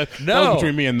apologize. No, that was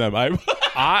between me and them.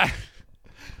 I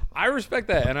respect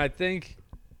that, and I think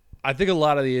a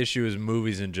lot of the issue is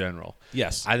movies in general.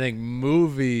 Yes, I think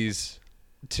movies,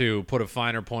 to put a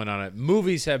finer point on it,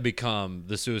 movies have become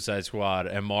the Suicide Squad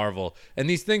and Marvel, and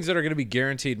these things that are going to be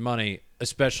guaranteed money,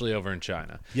 especially over in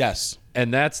China. Yes.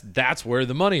 And that's where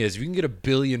the money is. If you can get 1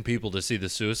 billion people to see the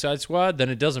Suicide Squad, then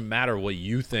it doesn't matter what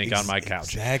you think on my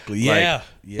couch. Exactly. Yeah.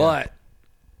 But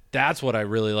that's what I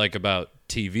really like about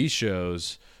TV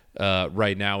shows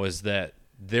right now, is that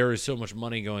there is so much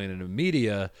money going into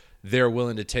media. They're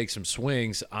willing to take some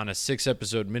swings on a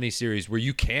 6-episode miniseries where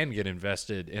you can get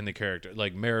invested in the character,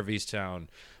 like Mare of Easttown,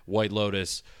 White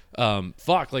Lotus. Did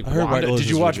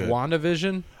you watch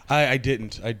WandaVision? I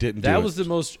didn't. That was the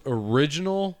most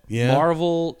original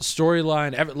Marvel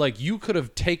storyline ever. Like, you could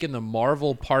have taken the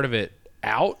Marvel part of it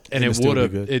out, and it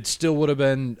still would have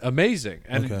been amazing.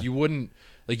 And you wouldn't,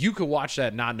 like, you could watch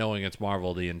that not knowing it's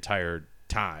Marvel the entire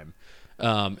time.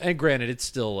 And granted, it's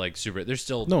still like super. There's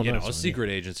still a secret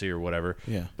agency or whatever.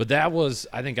 Yeah. But that was,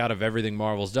 I think, out of everything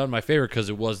Marvel's done, my favorite because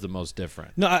it was the most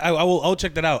different. No, I'll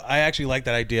check that out. I actually like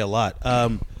that idea a lot.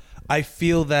 I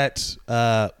feel that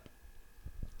I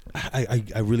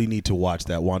really need to watch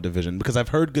that WandaVision because I've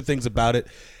heard good things about it.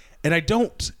 And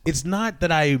it's not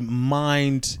that I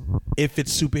mind if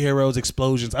it's superheroes,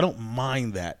 explosions. I don't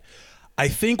mind that. I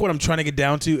think what I'm trying to get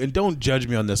down to, and don't judge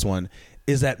me on this one,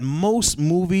 is that most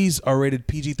movies are rated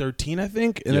PG-13, I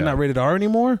think, and they're not rated R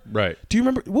anymore. Right. Do you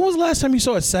remember, when was the last time you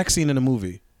saw a sex scene in a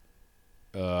movie?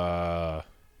 Like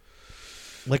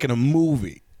in a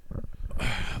movie.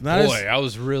 I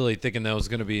was really thinking that was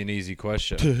going to be an easy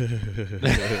question.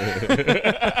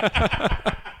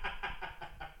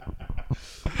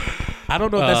 I don't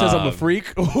know if that says I'm a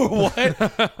freak or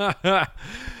what.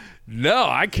 No,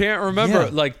 I can't remember. Yeah.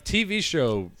 Like TV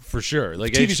show for sure,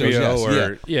 like TV HBO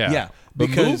shows, yeah. But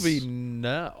Because movie,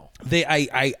 no.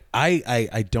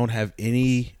 I don't have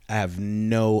any. I have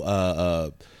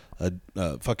no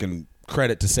fucking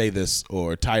credit to say this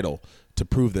or title to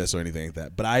prove this or anything like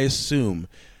that. But I assume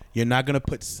you're not gonna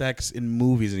put sex in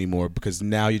movies anymore because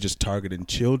now you're just targeting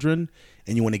children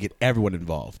and you want to get everyone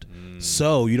involved.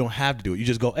 So you don't have to do it. You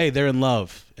just go, hey, they're in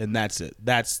love, and that's it.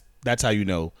 That's how you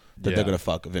know that they're gonna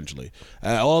fuck eventually.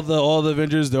 All the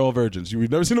Avengers, they're all virgins.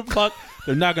 You've never seen them fuck.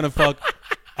 They're not gonna fuck.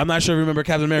 I'm not sure if you remember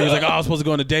Captain America was like, oh, I was supposed to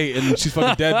go on a date and she's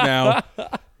fucking dead now.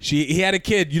 He had a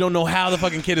kid. You don't know how the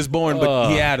fucking kid is born,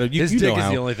 but he had her. His dick is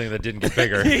the only thing that didn't get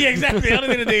bigger. Yeah, exactly. The only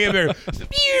thing that didn't get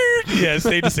bigger. Yeah,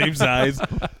 stayed the same size.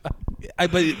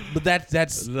 But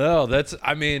that's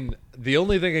I mean, the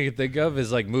only thing I can think of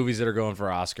is like movies that are going for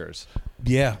Oscars.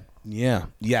 Yeah.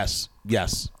 Yes.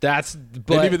 That's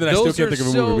but and even then, I still those can't are think of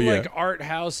a so movie. But like art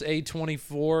house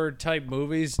A24 type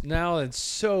movies now. It's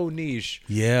so niche.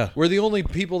 Yeah. Where the only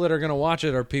people that are going to watch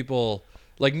it are people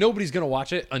like nobody's going to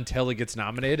watch it until it gets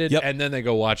nominated, and then they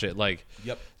go watch it. Like,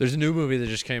 there's a new movie that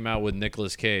just came out with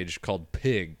Nicolas Cage called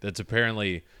Pig. That's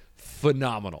apparently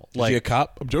phenomenal. Is he a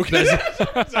cop? I'm joking.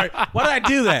 Sorry. Why did I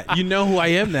do that? You know who I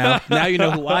am now. Now you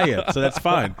know who I am. So that's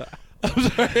fine. I'm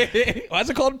sorry. Why is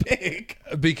it called Pig?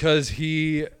 Because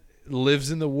he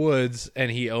lives in the woods and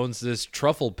he owns this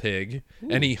truffle pig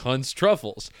and he hunts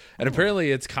truffles. And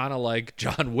apparently it's kind of like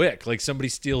John Wick, like somebody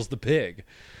steals the pig.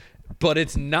 But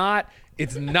it's not.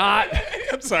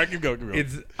 I'm sorry, keep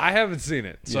going. I haven't seen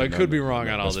it, so I could be wrong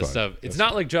on all this stuff. It's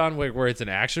not like John Wick where it's an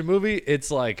action movie.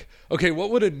 It's like, okay, what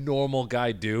would a normal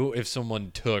guy do if someone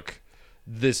took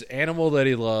this animal that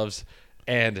he loves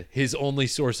and his only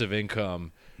source of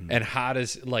income, and how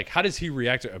does he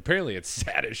react to it? Apparently it's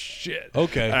sad as shit.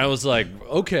 Okay. And I was like,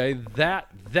 okay, that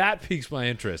piques my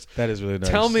interest. That is really nice.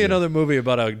 Tell me another movie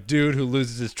about a dude who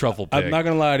loses his truffle pig. I'm not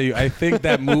gonna lie to you. I think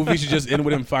that movie should just end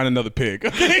with him finding another pig.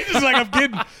 Just like, I'm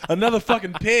getting another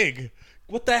fucking pig.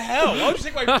 What the hell? Why would you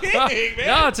take my pig, man?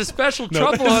 No, it's a special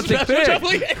truffle hunting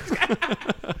pig.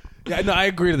 Yeah, no, I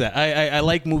agree to that. I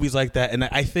like movies like that, and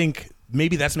I think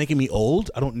maybe that's making me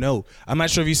old. I don't know. I'm not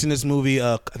sure if you've seen this movie.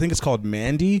 I think it's called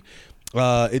Mandy.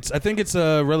 I think it's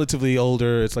relatively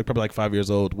older. It's like probably like 5 years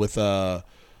old with Arnold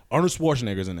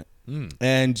Schwarzenegger's in it.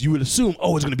 And you would assume,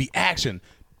 oh, it's going to be action.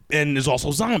 And there's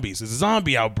also zombies. There's a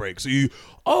zombie outbreak. So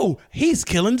he's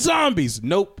killing zombies.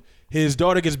 Nope. His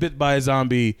daughter gets bit by a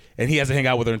zombie, and he has to hang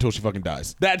out with her until she fucking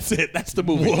dies. That's it. That's the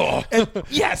movie. And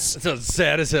yes. That sounds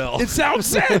sad as hell. It sounds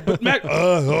sad, but Mac,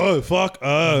 fuck,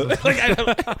 like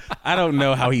I don't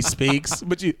know how he speaks,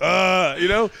 but you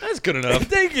know, that's good enough.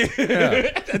 Thank you.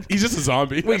 Yeah. He's just a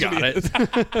zombie. We got it.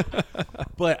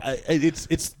 But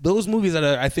it's those movies that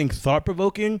are, I think, thought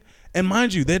provoking. And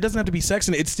mind you, there doesn't have to be sex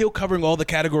in it. It's still covering all the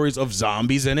categories of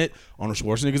zombies in it. Arnold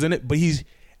Schwarzenegger's in it, but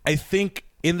I think.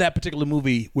 In that particular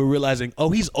movie, we're realizing,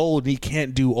 he old and he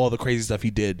can't do all the crazy stuff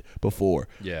he did before.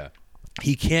 Yeah.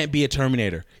 He can't be a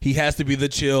Terminator. He has to be the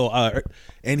chill,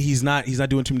 and he's not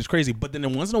doing too much crazy. But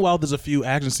then once in a while, there's a few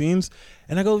action scenes,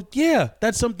 and I go, yeah,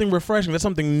 that's something refreshing. That's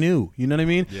something new. You know what I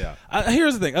mean? Yeah.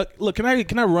 Here's the thing. Look, can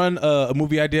I run a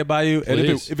movie idea by you? Please.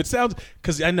 And if it sounds,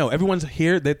 because I know everyone's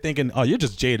here, they're thinking, oh, you're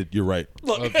just jaded. You're right.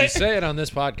 Look, well, if you say it on this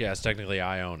podcast, technically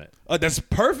I own it. That's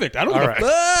perfect. I don't give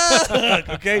a fuck.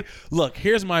 Okay. Look,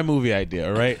 here's my movie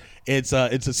idea. All right. It's a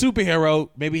superhero.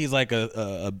 Maybe he's like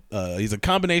he's a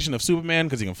combination of Superman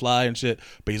because he can fly and shit,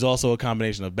 but he's also a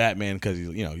combination of Batman because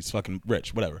he's fucking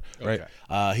rich, whatever. Right?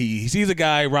 Okay. He sees a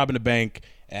guy robbing a bank.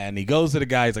 And he goes to the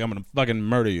guy. He's like, "I'm gonna fucking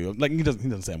murder you." Like he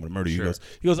doesn't say, "I'm gonna murder you." Sure.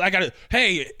 He goes, "I got it.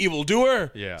 Hey, evildoer,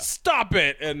 yeah, stop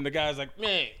it!" And the guy's like,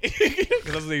 "Meh," because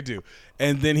that's what they do.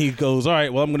 And then he goes, "All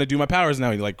right, well, I'm gonna do my powers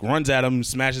now." He like runs at him,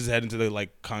 smashes his head into the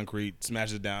like concrete,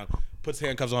 smashes it down, puts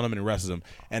handcuffs on him and arrests him.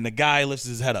 And the guy lifts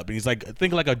his head up, and he's like,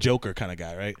 think like a Joker kind of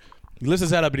guy, right? He lifts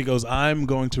his head up and he goes, "I'm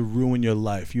going to ruin your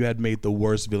life. You had made the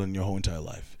worst villain in your whole entire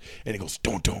life." And he goes,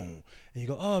 "Don't." And you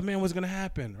go, "Oh man, what's gonna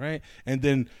happen?" Right? And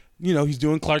then he's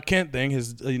doing Clark Kent thing,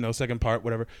 his second part,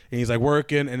 whatever. And he's like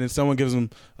working, and then someone gives him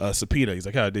a subpoena. He's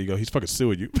like, "Oh, there you go. He's fucking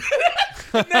suing you."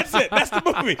 And that's it. That's the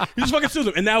movie. He just fucking sues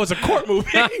him, and now it's a court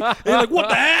movie. And you're like, "What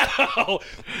the hell?"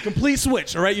 Complete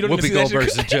switch. All right, you don't Whoopi even see that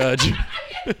Goldberg's the judge.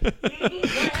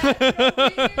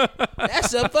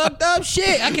 That's some fucked up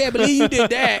shit. I can't believe you did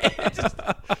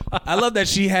that. I love that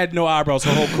she had no eyebrows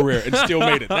her whole career and still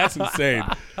made it. That's insane.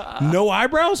 No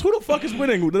eyebrows? Who the fuck is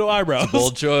winning with no eyebrows?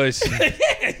 Bold choice.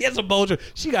 He has a bold choice.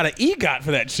 She got an EGOT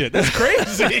for that shit. That's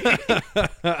crazy.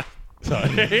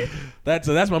 Sorry.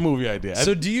 That's my movie idea.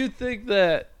 So do you think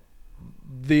that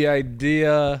the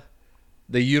idea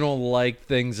that you don't like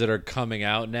things that are coming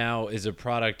out now is a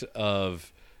product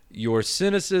of your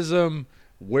cynicism,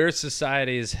 where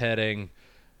society is heading,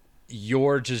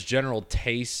 your just general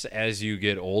tastes as you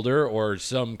get older, or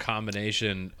some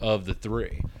combination of the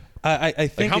three? I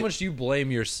think how much do you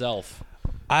blame yourself?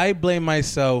 I blame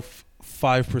myself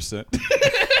 5%.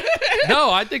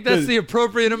 No, I think that's the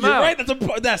appropriate amount. You're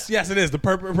right. Yes, it is the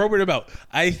appropriate amount.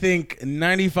 I think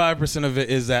 95% of it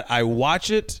is that I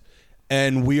watch it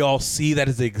and we all see that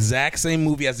it's the exact same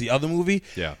movie as the other movie.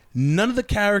 Yeah. None of the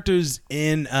characters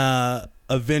in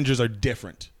Avengers are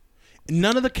different.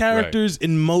 None of the characters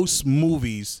in most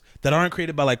movies that aren't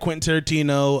created by like Quentin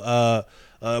Tarantino,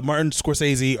 Martin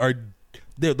Scorsese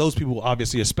those people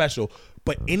obviously are special.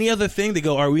 But any other thing, they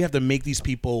go, all right, we have to make these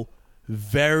people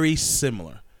very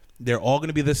similar. They're all going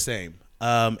to be the same.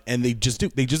 And they just do.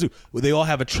 They all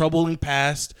have a troubling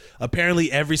past.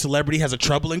 Apparently, every celebrity has a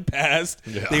troubling past.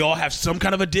 Yeah. They all have some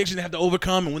kind of addiction they have to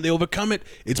overcome. And when they overcome it,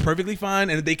 it's perfectly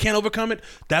fine. And if they can't overcome it,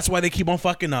 that's why they keep on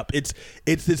fucking up. It's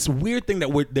this weird thing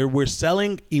that we're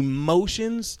selling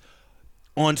emotions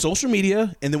on social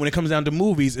media, and then when it comes down to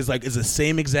movies, it's the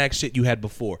same exact shit you had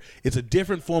before. It's a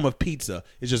different form of pizza.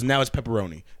 It's just now it's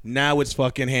pepperoni. Now it's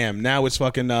fucking ham. Now it's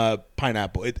fucking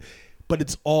pineapple. But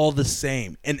it's all the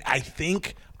same. And I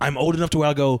think I'm old enough to where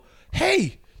I'll go,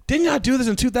 hey, didn't y'all do this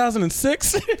in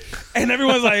 2006? And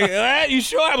everyone's like, you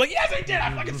sure? I'm like, yes, I did.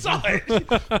 I fucking saw it.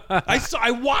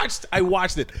 I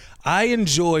watched it. I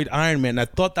enjoyed Iron Man. I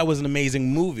thought that was an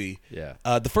amazing movie. Yeah.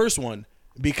 The first one,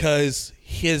 because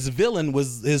his villain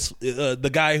was the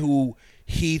guy who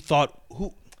he thought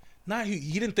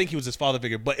he didn't think he was his father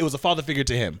figure, but it was a father figure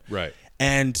to him. Right.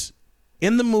 And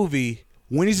in the movie,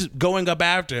 when he's going up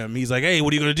after him, he's like, hey,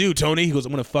 what are you going to do, Tony? He goes,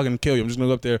 I'm going to fucking kill you. I'm just going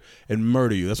to go up there and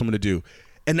murder you. That's what I'm going to do.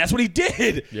 And that's what he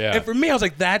did. Yeah. And for me, I was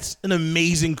like, that's an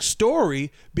amazing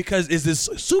story, because is this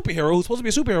superhero who's supposed to be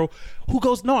a superhero who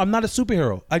goes, no, I'm not a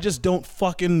superhero. I just don't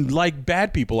fucking like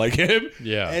bad people like him.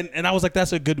 Yeah. And I was like,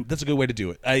 that's a good way to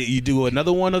do it. You do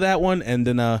another one of that one, and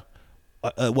then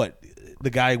what? The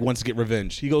guy wants to get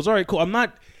revenge. He goes, all right, cool.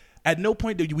 At no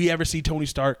point did we ever see Tony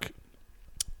Stark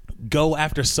go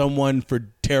after someone for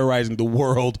terrorizing the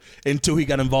world until he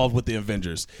got involved with the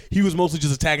Avengers. He was mostly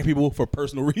just attacking people for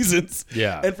personal reasons.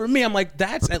 Yeah. And for me, I'm like,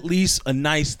 that's at least a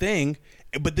nice thing.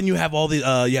 But then you have all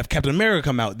the you have Captain America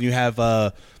come out. And you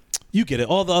have you get it,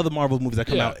 all the other Marvel movies that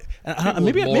come out.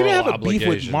 Maybe I have a beef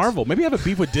with Marvel. Maybe I have a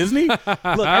beef with Disney. Look,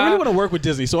 I really want to work with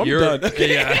Disney, so I'm done.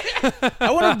 Yeah.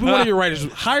 I want to be one of your writers.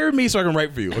 Hire me so I can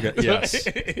write for you. Okay. Yes.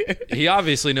 He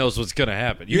obviously knows what's going to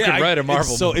happen. You can write a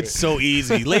Marvel movie. It's so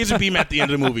easy. Laser beam at the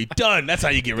end of the movie. Done. That's how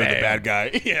you get rid of the bad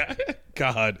guy. Yeah.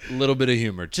 God. A little bit of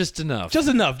humor. Just enough. Just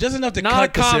enough to not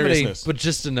cut the comedy, seriousness. but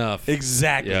just enough.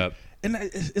 Exactly. Yep. And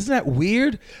isn't that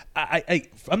weird?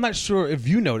 I'm not sure if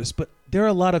you noticed, but there are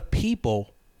a lot of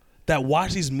people that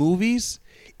watch these movies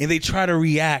and they try to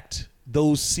react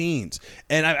those scenes.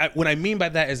 And what I mean by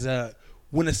that is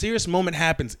when a serious moment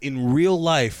happens in real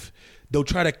life, they'll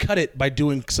try to cut it by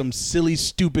doing some silly,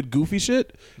 stupid, goofy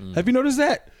shit. Have you noticed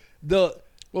that?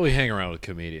 Well, we hang around with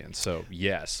comedians, so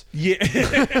yes. Yeah.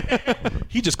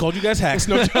 He just called you guys hacks.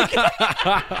 No joking.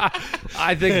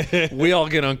 I think we all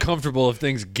get uncomfortable if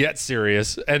things get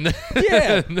serious. And then,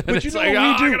 yeah, and then but it's you know like,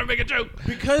 what we do? I gotta make a joke.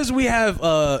 Because we have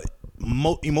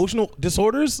emotional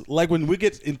disorders, like when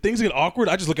things get awkward,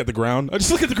 I just look at the ground. I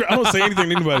don't say anything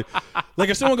to anybody. Like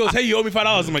if someone goes, hey, you owe me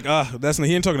 $5, I'm like,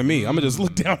 he ain't talking to me. I'm gonna just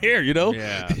look down here, you know?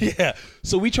 Yeah. Yeah.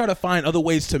 So we try to find other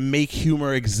ways to make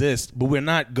humor exist, but we're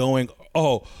not going,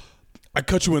 oh, I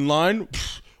cut you in line?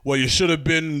 Well, you should have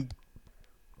been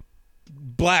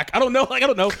black. I don't know. But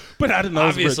I don't know.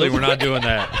 Obviously, we're not doing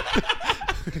that.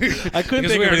 I couldn't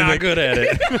because think of we're anything. not good at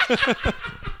it.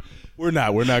 We're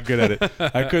not good at it.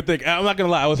 I could think. I'm not gonna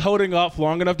lie. I was holding off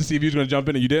long enough to see if you was gonna jump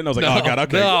in, and you didn't. I was like, oh god,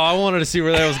 okay. No, I wanted to see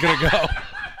where that was gonna go.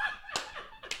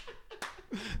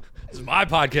 This is my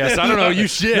podcast. I don't know you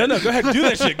shit. No, go ahead, do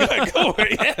that shit. Go ahead, go for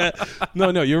it. Yeah.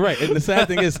 No, you're right. And the sad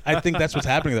thing is, I think that's what's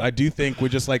happening. I do think we're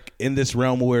just like in this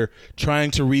realm where we're trying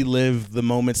to relive the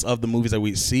moments of the movies that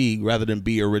we see rather than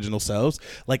be original selves.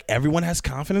 Like everyone has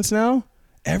confidence now.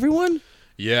 Everyone.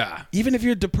 Yeah. Even if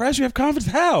you're depressed, you have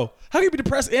confidence. How? How can you be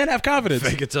depressed and have confidence?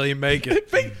 Fake it till you make it.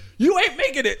 You ain't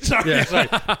making it. Sorry.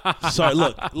 Sorry.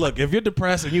 Look. If you're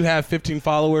depressed and you have 15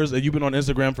 followers and you've been on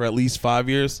Instagram for at least 5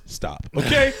 years, stop.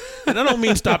 Okay? And I don't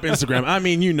mean stop Instagram. I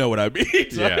mean, you know what I mean.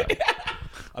 Yeah.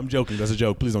 I'm joking. That's a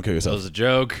joke. Please don't kill yourself. That was a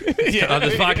joke.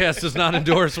 This podcast does not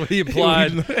endorse what he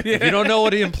implied. If you don't know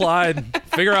what he implied,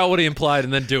 figure out what he implied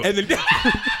and then do it. And then,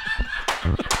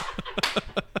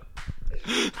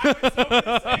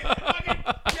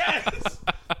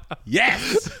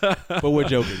 yes. But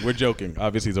we're joking.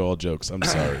 Obviously, they're all jokes. I'm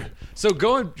sorry. So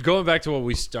going back to what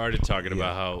we started talking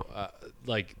about, how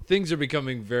like things are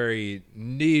becoming very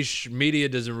niche. Media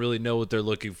doesn't really know what they're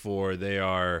looking for. They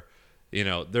are,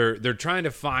 they're trying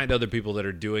to find other people that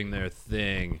are doing their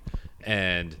thing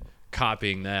and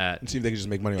copying that And see if they can just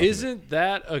make money off Isn't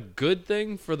that a good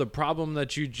thing for the problem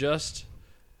that you just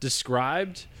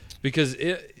described? Because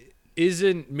it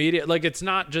isn't media, like it's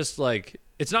not like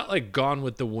Gone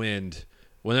with the Wind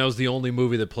when that was the only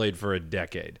movie that played for a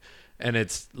decade. And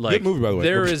it's like good movie, by the way.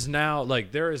 there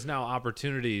is now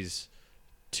opportunities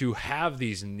to have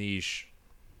these niche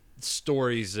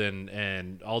stories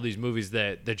and all these movies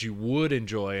that you would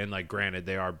enjoy, and like granted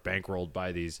they are bankrolled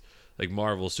by these like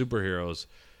Marvel superheroes.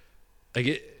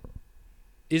 Like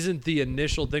isn't the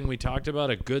initial thing we talked about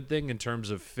a good thing in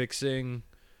terms of fixing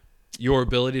your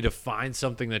ability to find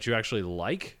something that you actually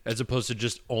like as opposed to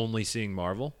just only seeing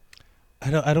Marvel?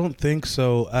 I don't think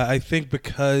so. I think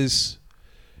because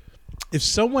if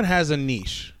someone has a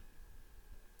niche,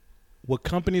 what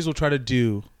companies will try to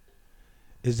do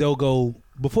is they'll go,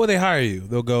 before they hire you,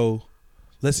 they'll go,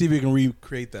 let's see if we can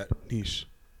recreate that niche.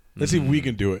 Let's see if we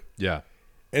can do it. Yeah.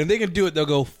 And if they can do it, they'll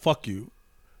go, fuck you.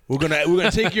 We're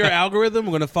gonna take your algorithm,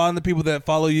 we're gonna find the people that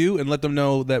follow you and let them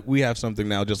know that we have something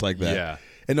now just like that. Yeah.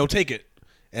 And they'll take it.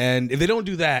 And if they don't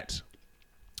do that,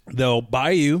 they'll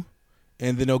buy you.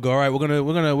 And then they'll go, all right, we're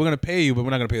gonna pay you, but we're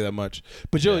not gonna pay that much.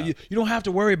 But you don't have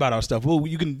to worry about our stuff. Well,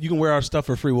 you can wear our stuff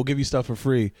for free. We'll give you stuff for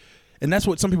free, and that's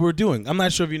what some people are doing. I'm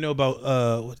not sure if you know about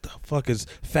what the fuck is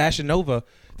Fashion Nova.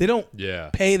 They don't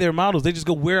pay their models. They just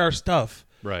go wear our stuff.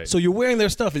 Right. So you're wearing their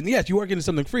stuff, and yes, you are getting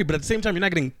something free, but at the same time, you're not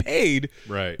getting paid.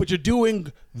 Right. But you're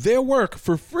doing their work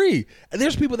for free. And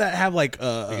there's people that have like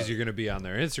because you're gonna be on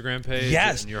their Instagram page.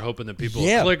 Yes. And you're hoping that people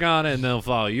will click on it and they'll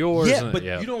follow yours. Yeah, but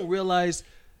you don't realize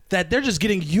that they're just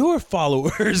getting your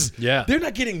followers. Yeah. You're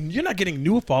not getting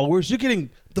new followers. You're getting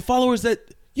the followers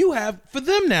that you have for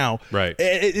them now. Right.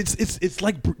 It's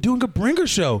like doing a Bringer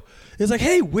show. It's like,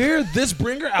 hey, wear this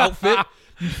Bringer outfit.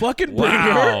 You fucking Bringer.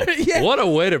 Wow. Yeah. What a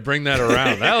way to bring that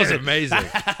around. That was amazing.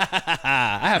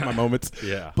 I have my moments.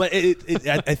 Yeah. But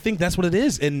I think that's what it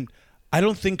is. And I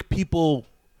don't think people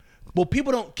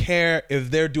don't care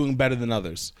if they're doing better than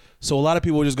others. So a lot of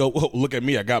people will just go, "Whoa, look at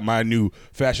me! I got my new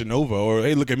Fashion Nova," or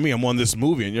 "Hey, look at me! I'm on this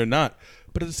movie," and you're not.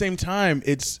 But at the same time,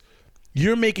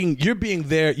 you're being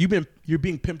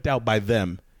pimped out by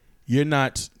them. You're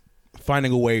not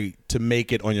finding a way to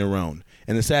make it on your own.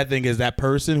 And the sad thing is that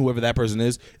person, whoever that person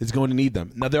is going to need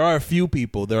them. Now there are a few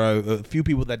people. There are a few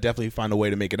people that definitely find a way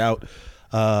to make it out.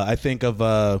 I think of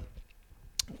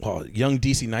young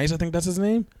DC Nice. I think that's his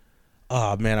name.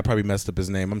 Oh man, I probably messed up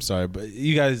his name. I'm sorry, but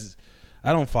you guys,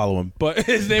 I don't follow him. But I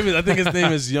think his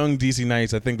name is Young DC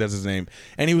Nice. I think that's his name.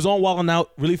 And he was on Wild 'N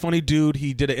Out. Really funny dude.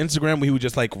 He did an Instagram where he would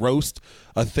just like roast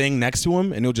a thing next to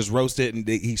him, and he'll just roast it. And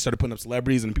he started putting up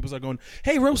celebrities, and people started going,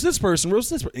 "Hey, roast this person,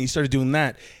 roast this person." And he started doing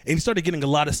that, and he started getting a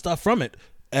lot of stuff from it.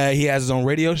 He has his own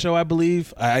radio show, I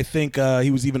believe. I think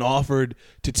he was even offered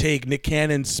to take Nick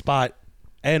Cannon's spot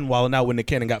and Wild 'N Out when Nick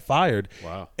Cannon got fired.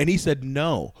 Wow. And he said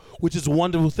no, which is a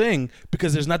wonderful thing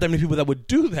because there's not that many people that would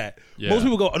do that. Yeah. Most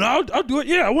people go, no, I'll do it.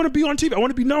 Yeah, I want to be on TV. I want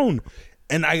to be known.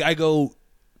 And I go,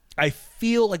 I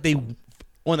feel like they,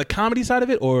 on the comedy side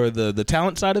of it or the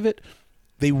talent side of it,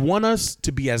 they want us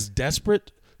to be as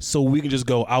desperate so we can just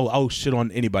go, I'll shit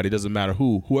on anybody. Doesn't matter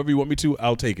who. Whoever you want me to,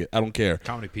 I'll take it. I don't care.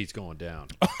 Comedy Pete's going down.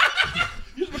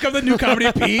 You become the new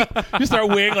Comedy Pete. You start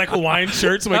wearing like Hawaiian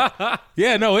shirts. I'm like,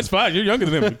 yeah, no, it's fine. You're younger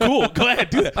than him. Cool. Go ahead,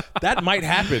 do that. That might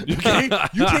happen. Okay,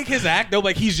 you take his act. They're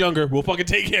like, he's younger. We'll fucking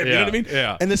take him. You know what I mean?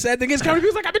 Yeah. And the sad thing is, Comedy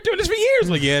Pete's like, I've been doing this for years.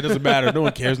 Like, yeah, it doesn't matter. No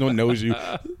one cares. No one knows you.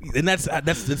 And that's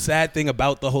the sad thing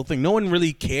about the whole thing. No one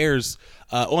really cares.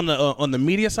 On the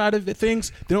media side of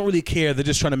things, they don't really care. They're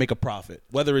just trying to make a profit,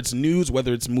 whether it's news,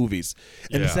 whether it's movies.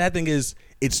 And the sad thing is,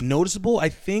 it's noticeable, I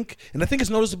think, and I think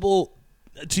it's noticeable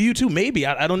to you too. Maybe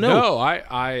I don't know. No,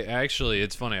 I actually,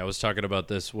 it's funny. I was talking about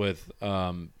this with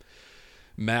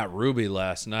Matt Ruby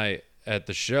last night at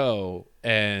the show,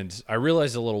 and I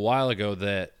realized a little while ago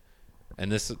that,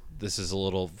 and this is a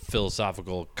little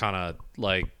philosophical, kind of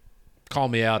like, call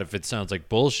me out if it sounds like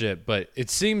bullshit, but it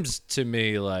seems to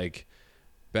me like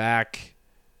back,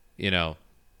 60s,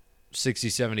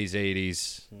 70s,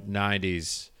 80s,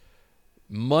 90s,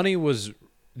 money was,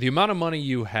 the amount of money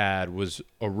you had was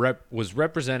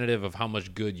representative of how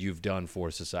much good you've done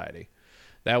for society.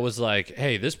 That was like,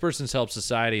 hey, this person's helped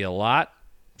society a lot,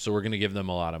 so we're going to give them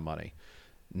a lot of money.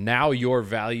 Now your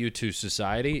value to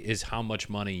society is how much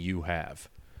money you have.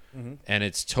 Mm-hmm. And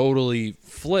it's totally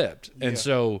flipped. And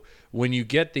so when you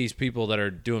get these people that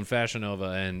are doing Fashion Nova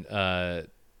and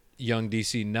Young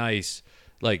DC Nice,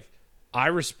 like, I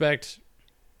respect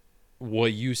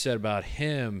what you said about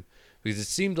him, because it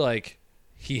seemed like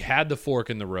he had the fork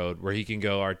in the road where he can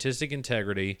go artistic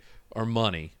integrity or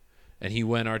money, and he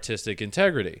went artistic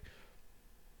integrity.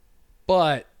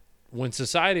 But when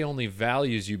society only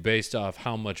values you based off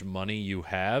how much money you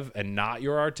have and not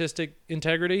your artistic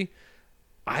integrity,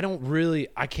 I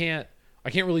can't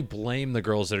really blame the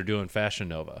girls that are doing Fashion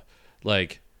Nova.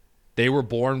 Like, they were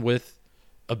born with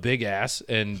a big ass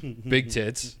and big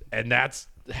tits, and that's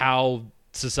how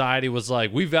society was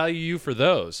like, we value you for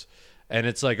those. And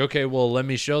it's like, okay, well, let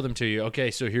me show them to you.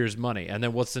 Okay, so here's money. And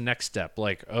then what's the next step?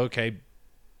 Like, okay,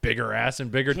 bigger ass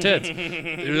and bigger tits.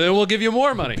 Then we'll give you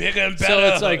more money. Bigger and better. So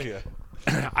it's like,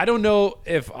 I don't know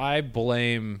if I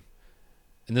blame,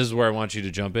 and this is where I want you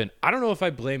to jump in, I don't know if I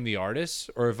blame the artists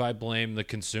or if I blame the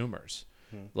consumers.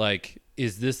 Like,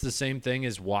 is this the same thing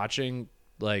as watching,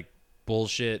 like,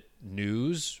 bullshit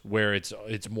news where it's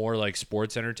more like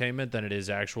sports entertainment than it is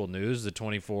actual news? The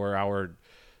 24-hour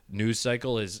news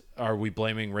cycle is, are we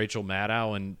blaming Rachel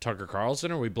Maddow and Tucker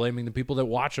Carlson, or are we blaming the people that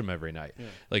watch them every night?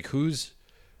 Like, whose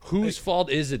fault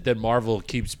is it that Marvel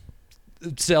keeps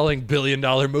selling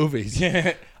billion-dollar movies?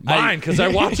 Mine, because I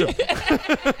watch them.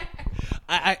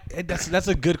 That's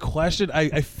a good question.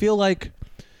 I feel like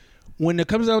when it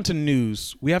comes down to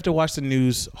news, we have to watch the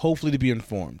news hopefully to be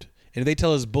informed. And if they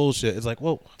tell us bullshit, it's like,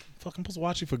 well, fucking supposed to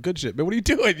watch you for good shit, man. What are you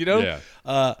doing? You know?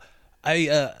 Yeah.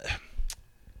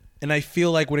 And I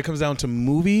feel like when it comes down to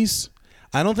movies,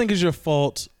 I don't think it's your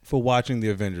fault for watching the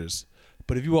Avengers.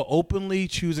 But if you are openly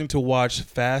choosing to watch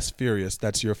Fast Furious,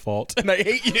 that's your fault. And I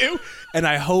hate you, and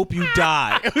I hope you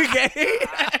die. Okay?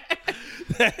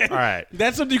 All right.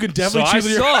 That's something you can definitely So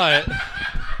choose. I saw it.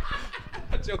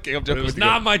 I'm joking. It was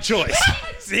not my choice.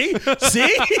 See?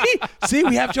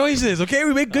 We have choices, okay?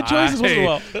 We make good choices once in a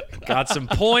while. Got some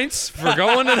points for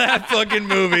going to that fucking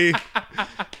movie.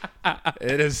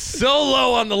 It is so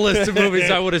low on the list of movies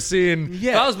I would have seen.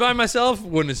 Yeah. If I was by myself,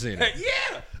 wouldn't have seen it.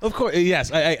 Yeah. Of course.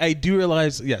 Yes. I do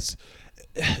realize, yes.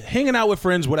 Hanging out with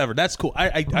friends, whatever, that's cool.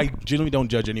 I generally don't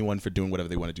judge anyone for doing whatever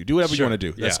they want to do. Do whatever you want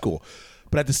to do. That's cool.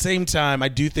 But at the same time, I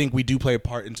do think we do play a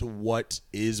part into what's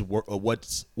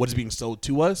being sold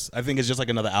to us. I think it's just like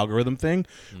another algorithm thing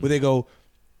where they go,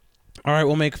 all right,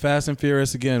 we'll make Fast and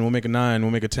Furious again. We'll make a 9.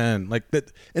 We'll make a 10. Like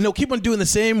that, and they'll keep on doing the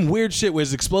same weird shit where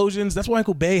it's explosions. That's why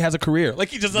Michael Bay has a career. Like,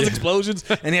 he just does explosions,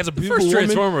 and he has a beautiful First woman.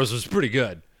 Transformers was pretty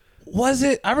good. Was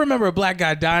it? I remember a black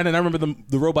guy dying, and I remember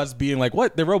the robots being like,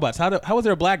 "What? They're robots? How was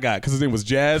there a black guy? Because his name was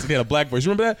Jazz, and he had a black voice.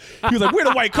 You remember that? He was like, "Where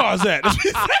the white cars at?"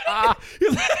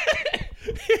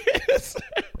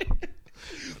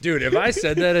 Dude, if I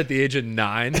said that at the age of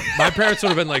 9, my parents would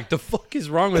have been like, "The fuck is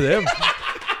wrong with him?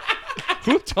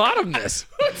 Who taught him this?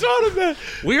 Who taught him that?"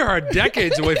 We are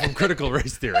decades away from critical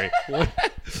race theory.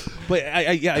 But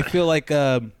I feel like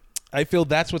I feel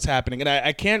that's what's happening, and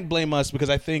I can't blame us because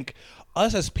I think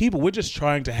us as people, we're just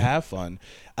trying to have fun.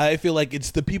 I feel like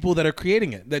it's the people that are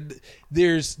creating it. That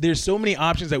there's so many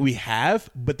options that we have,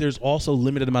 but there's also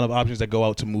limited amount of options that go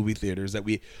out to movie theaters that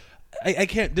I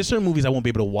can't. There's certain movies I won't be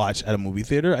able to watch at a movie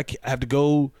theater. I have to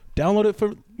go download it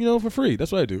for free.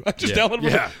 That's what I do. I just download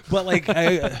it. But like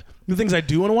the things I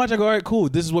do want to watch, I go, all right, cool.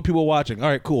 This is what people are watching. All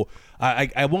right, cool.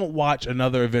 I won't watch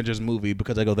another Avengers movie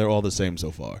because I go, they're all the same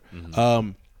so far.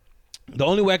 Mm-hmm. The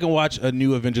only way I can watch a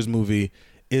new Avengers movie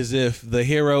is if the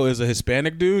hero is a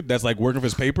Hispanic dude that's like working for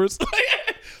his papers.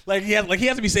 Like he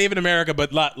has to be saving America,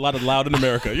 but lot of Loud in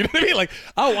America. You know what I mean? Like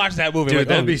I'll watch that movie. Dude, like,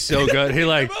 that'd be so good. He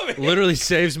like literally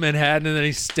saves Manhattan, and then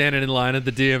he's standing in line at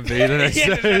the DMV the next day.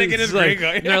 just trying to get his Like,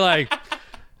 break on. they're like,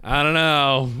 I don't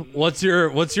know. What's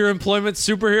your employment,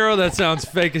 superhero? That sounds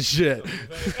fake as shit.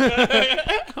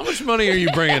 How much money are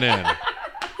you bringing in?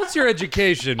 What's your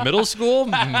education? Middle school?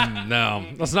 No,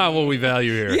 that's not what we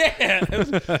value here. Yeah,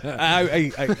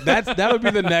 that would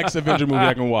be the next Avenger movie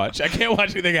I can watch. I can't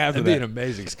watch anything after That'd be an that.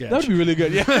 amazing sketch. That would be really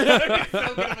good. Yeah, that'd be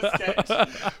so good of a sketch.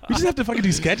 We just have to fucking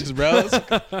do sketches, bro. Let's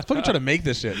fucking try to make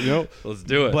this shit. You know, Let's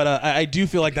do it. But I do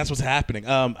feel like that's what's happening.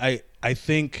 I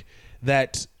think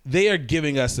that they are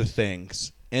giving us the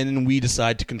things, and then we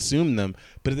decide to consume them.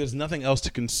 But if there's nothing else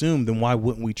to consume, then why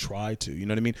wouldn't we try to? You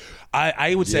know what I mean?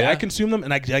 I would say Yeah. I consume them,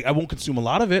 and I won't consume a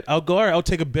lot of it. I'll go, all right, I'll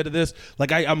take a bit of this.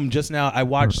 Like I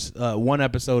watched one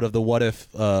episode of the What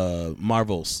If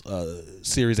Marvels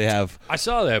series they have. I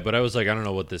saw that, but I was like, I don't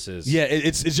know what this is. Yeah,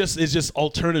 it's just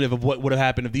alternative of what would have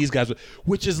happened if these guys,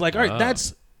 which is like, all right,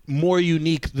 that's more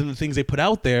unique than the things they put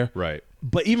out there. Right.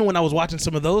 But even when I was watching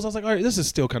some of those, I was like, all right, this is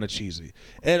still kind of cheesy.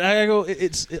 And I go,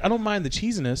 I don't mind the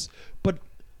cheesiness, but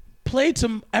play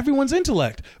to everyone's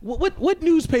intellect. What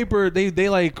newspaper they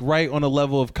like write on a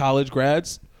level of college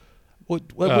grads? What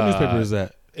newspaper is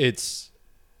that?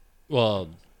 I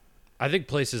think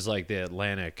places like the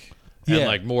Atlantic and Yeah.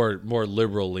 like more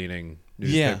liberal leaning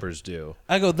newspapers do.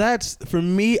 I go, that's for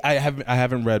me. I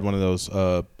haven't read one of those.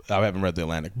 I haven't read the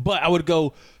Atlantic, but I would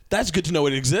go, that's good to know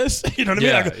it exists. You know what I mean?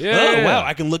 Yeah, I go, yeah. wow,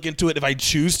 I can look into it if I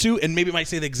choose to, and maybe it might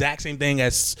say the exact same thing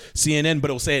as CNN, but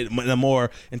it'll say it in a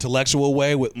more intellectual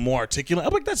way with more articulate.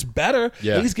 I'm like, that's better.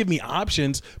 Yeah. At least give me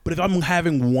options. But if I'm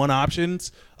having one option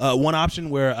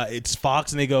where it's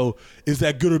Fox and they go, is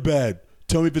that good or bad?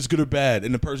 Tell me if it's good or bad.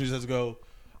 And the person just has to go,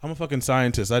 I'm a fucking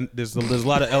scientist. There's a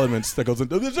lot of elements that goes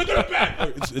into this. Is it good or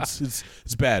bad?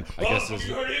 It's bad. I guess you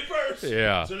heard it first.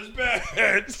 Yeah. So it's bad.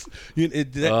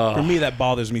 For me, that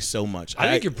bothers me so much.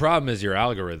 I think your problem is your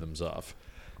algorithm's off.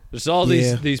 There's all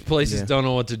these places don't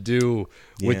know what to do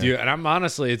with you. And I'm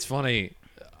honestly, it's funny.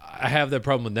 I have that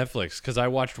problem with Netflix because I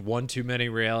watched one too many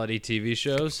reality TV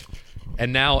shows.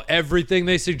 And now everything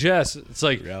they suggest, it's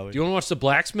like, Reality. do you want to watch the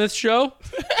blacksmith show?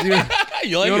 Do you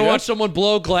You want to watch someone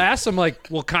blow glass? I'm like,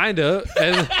 well, kind of.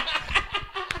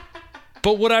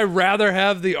 But would I rather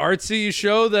have the artsy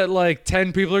show that like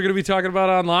 10 people are going to be talking about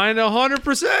online?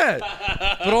 100%.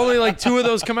 But only like 2 of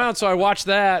those come out. So I watch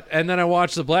that. And then I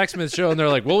watch the blacksmith show. And they're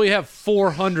like, well, we have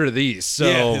 400 of these.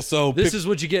 So, this is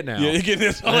what you get now. Yeah, you get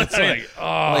this all And the it's time.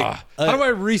 like, how do I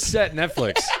reset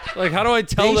Netflix? Like, how do I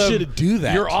tell They them should do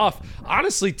that. you're off?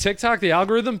 Honestly, TikTok, the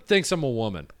algorithm thinks I'm a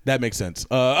woman. That makes sense.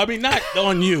 I mean, not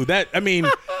on you.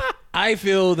 I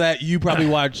feel that you probably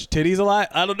watch titties a lot.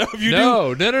 I don't know if you do.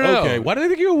 No. Okay, why do they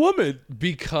think you're a woman?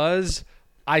 Because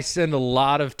I send a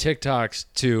lot of TikToks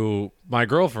to my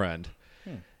girlfriend.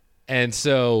 And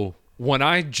so when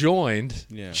I joined,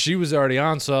 she was already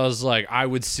on. So I was like, I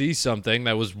would see something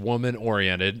that was woman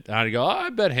oriented. And I'd go, I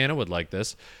bet Hannah would like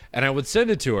this. And I would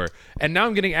send it to her. And now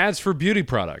I'm getting ads for beauty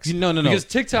products. No. Because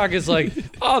TikTok is like,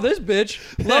 oh, this bitch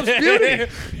loves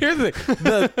beauty. Here's the thing.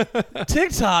 The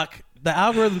TikTok, the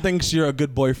algorithm thinks you're a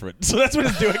good boyfriend. So that's what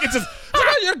it's doing. It's just,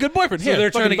 oh, you're a good boyfriend. So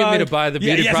they're trying to get me to buy the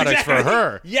beauty products for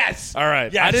her. Yes. All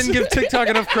right. Yes. I didn't give TikTok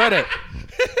enough credit.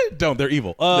 Don't. They're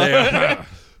evil. They are.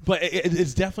 But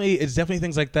it's definitely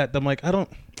things like that. I'm like,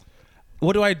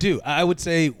 what do I do? I would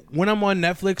say when I'm on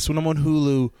Netflix, when I'm on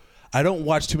Hulu, I don't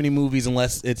watch too many movies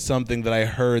unless it's something that I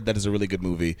heard that is a really good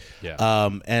movie. Yeah.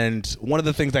 And one of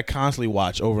the things I constantly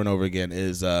watch over and over again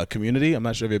is Community. I'm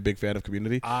not sure if you're a big fan of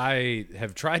Community. I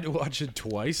have tried to watch it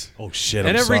twice. Oh, shit.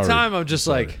 And every time I'm just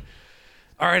like,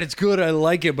 all right, it's good. I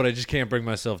like it, but I just can't bring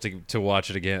myself to watch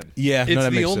it again. Yeah, it's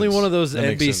that the makes only sense. one of those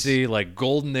That makes NBC, like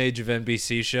golden age of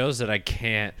NBC shows that I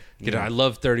can't get. I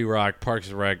love 30 Rock, Parks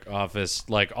and Rec, Office,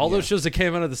 like all those shows that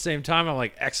came out at the same time. I'm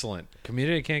like, excellent.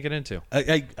 Community I can't get into.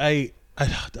 I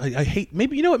hate,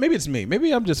 maybe, you know what, maybe it's me,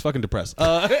 maybe I'm just fucking depressed.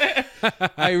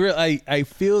 I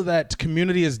feel that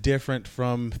Community is different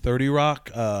from 30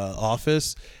 Rock,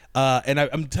 Office,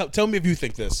 and tell me if you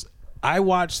think this. I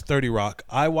watched 30 Rock,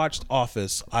 I watched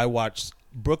Office, I watched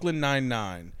Brooklyn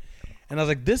Nine-Nine, and I was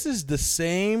like, this is the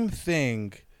same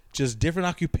thing, just different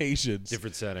occupations,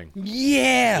 Different setting.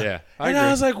 Yeah. I And agree. I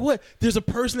was like, what? There's a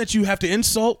person that you have to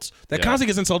insult that constantly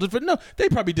gets insulted for. No, they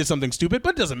probably did something stupid,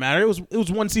 but it doesn't matter. It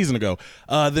was one season ago.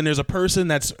 Then there's a person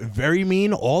that's very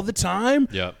mean all the time.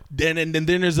 Yeah. And then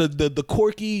there's the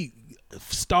quirky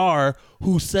star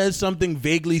who says something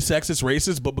vaguely sexist,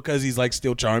 racist, but because he's like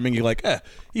still charming, you're like,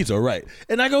 he's all right.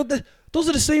 And I go, those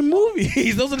are the same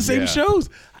movies. Those are the same Yeah. shows.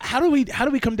 How do we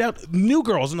come down? New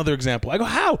Girl is another example. I go,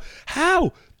 how?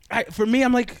 For me,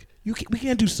 I'm like, we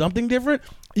can't do something different.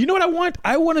 You know what I want?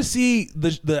 I want to see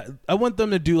I want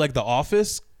them to do like the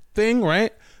Office thing,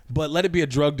 right? But let it be a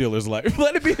drug dealer's life.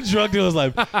 Let it be a drug dealer's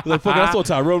life. Like, fuck, I saw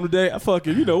Tyrone today. I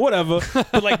fucking, whatever.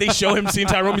 But like, they show him seeing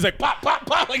Tyrone. He's like, pop, pop,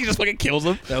 pop. Like, he just fucking kills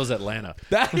him. That was Atlanta.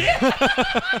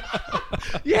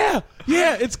 Yeah.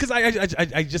 It's because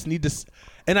I just need to.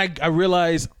 And I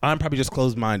realize I'm probably just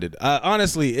closed-minded.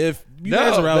 Honestly, if you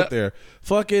guys are out there,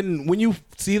 fucking, when you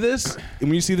see this, and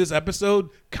when you see this episode,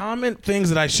 comment things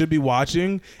that I should be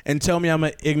watching and tell me I'm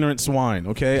an ignorant swine,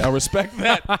 okay? I respect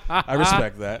that. I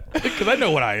respect that. Because I know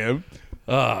what I am.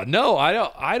 No,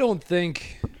 I don't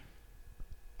think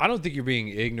you're being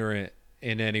ignorant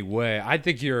in any way. I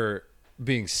think you're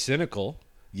being cynical.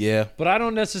 Yeah. But I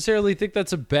don't necessarily think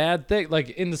that's a bad thing. Like,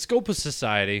 in the scope of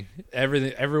society,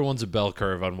 everyone's a bell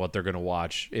curve on what they're going to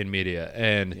watch in media.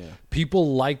 And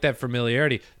people like that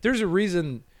familiarity. There's a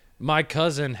reason my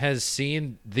cousin has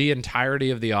seen the entirety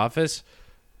of The Office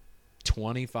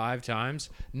 25 times,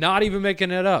 not even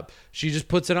making it up. She just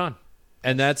puts it on.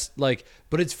 And that's like,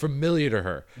 but it's familiar to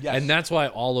her. Yes. And that's why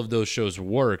all of those shows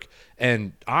work.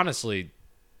 And honestly,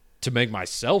 to make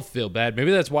myself feel bad,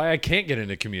 maybe that's why I can't get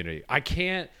into Community. I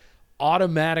can't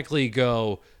automatically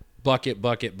go bucket,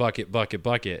 bucket, bucket, bucket,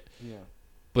 bucket. Yeah.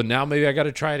 But now maybe I got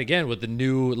to try it again with the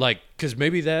new, like, because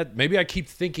maybe I keep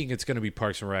thinking it's going to be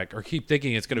Parks and Rec, or keep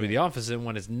thinking it's going to be The Office, and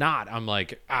when it's not, I'm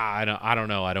like, I don't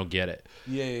know, I don't get it.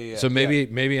 Yeah. So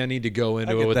maybe I need to go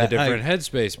into it with a different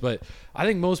headspace. But I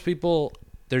think most people,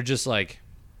 they're just like,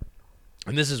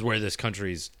 and this is where this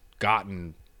country's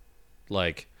gotten,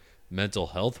 like, mental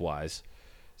health wise,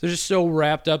 they're just so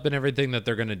wrapped up in everything that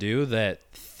they're going to do that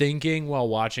thinking while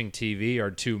watching TV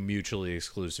are two mutually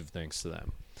exclusive things to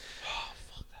them. Oh,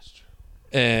 fuck, that's true.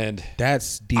 And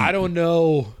that's deep. I don't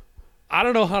know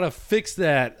how to fix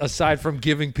that aside from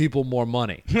giving people more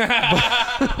money.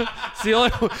 It's the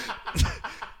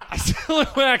only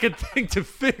way I can think to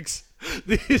fix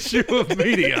the issue of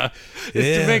media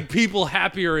is to make people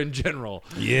happier in general.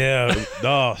 Yeah.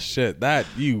 Oh, shit. God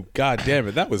damn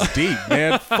it. That was deep,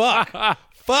 man. Fuck.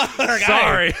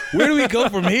 Sorry. Where do we go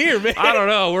from here, man? I don't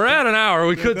know. We're at an hour.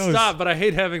 We could stop, but I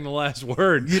hate having the last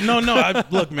word.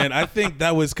 Look, man, I think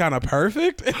that was kind of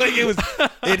perfect. Like,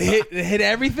 it hit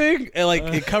everything. And like,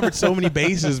 it covered so many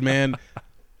bases, man.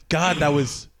 God,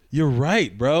 you're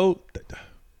right, bro.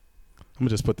 I'm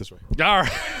gonna just put this right. All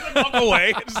right. Walk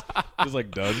away. Just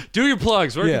like done. Do your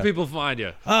plugs. Where can people find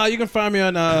you? You can find me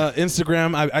on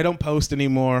Instagram. I don't post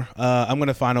anymore. I'm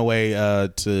gonna find a way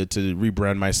to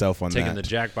rebrand myself on Taking the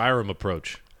Jack Byram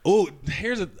approach. Oh,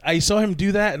 I saw him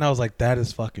do that, and I was like, that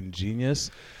is fucking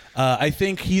genius. I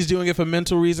think he's doing it for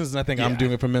mental reasons, and I think I'm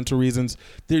doing it for mental reasons.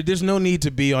 There's no need to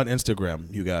be on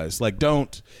Instagram, you guys. Like,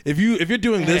 don't. If you're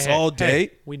doing this all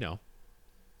day, we know.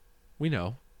 We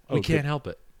can't help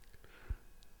it.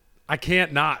 I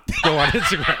can't not go on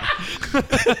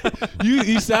Instagram.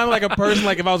 You sound like a person,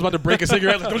 like if I was about to break a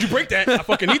cigarette, like, don't you break that. I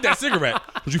fucking need that cigarette.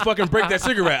 Don't you fucking break that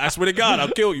cigarette. I swear to God, I'll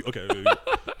kill you. Okay.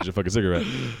 It's your fucking cigarette.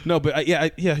 No, but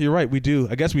you're right. We do.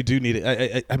 I guess we do need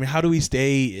it. I mean, how do we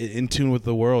stay in tune with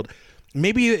the world?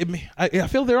 Maybe I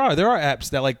feel there are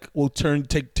apps that like will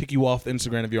take you off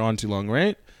Instagram if you're on too long,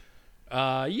 right?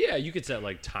 Yeah, you could set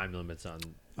like time limits on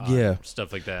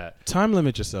stuff like that. Time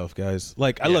limit yourself, guys.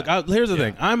 Like, here's the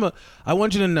thing. I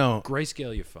want you to know.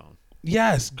 Grayscale your phone.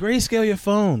 Yes, grayscale your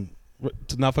phone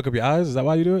to not fuck up your eyes. Is that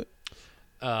why you do it?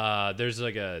 There's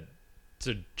like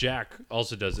so Jack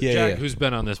also does it. Yeah, Jack, who's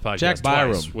been on this podcast Jack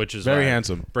Byram, twice, which is very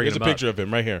handsome. There's a picture of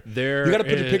him right here. You got to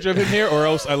put a picture of him here, or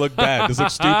else I look bad. This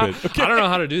looks stupid. Okay. I don't know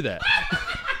how to do that.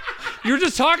 You were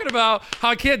just talking about how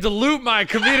I can't dilute my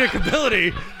comedic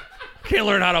ability. Can't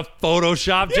learn how to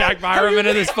Photoshop Jack Byram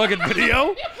into this fucking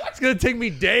video. It's gonna take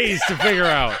me days to figure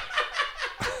out.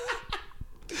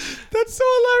 That's so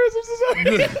hilarious. I'm so sorry.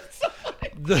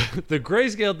 The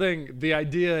grayscale thing, the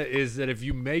idea is that if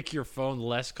you make your phone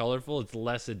less colorful, it's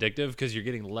less addictive because you're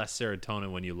getting less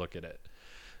serotonin when you look at it.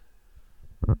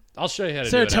 I'll show you how to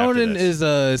do it after Serotonin this.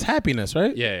 is happiness,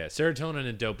 right? Yeah. Serotonin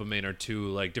and dopamine are two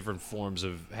like different forms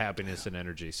of happiness and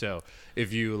energy. So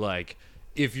if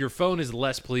your phone is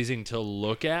less pleasing to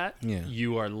look at,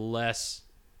 you have less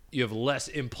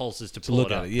impulses to pull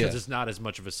it up because it's not as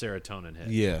much of a serotonin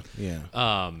hit.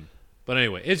 Yeah. But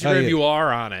anyway, Instagram, you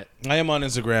are on it. I am on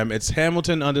Instagram. It's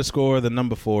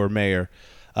Hamilton_4 mayor.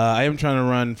 I am trying to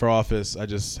run for office. I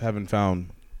just haven't found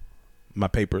my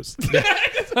papers.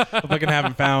 I fucking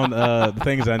haven't found the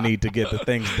things I need to get the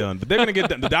things done. But they're going to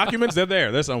get the documents. They're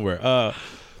there. They're somewhere.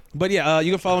 But yeah,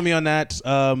 you can follow me on that.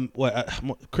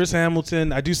 Chris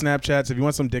Hamilton. I do Snapchats. If you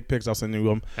want some dick pics, I'll send you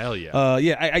them. Hell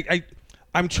yeah.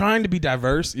 I'm trying to be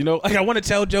diverse, you know. Like I want to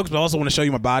tell jokes, but I also want to show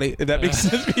you my body. If that makes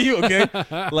sense for you, okay?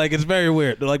 Like it's very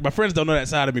weird. Like my friends don't know that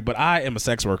side of me, but I am a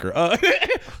sex worker.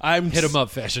 Hit him up,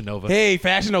 Fashion Nova. Hey,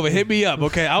 Fashion Nova, hit me up,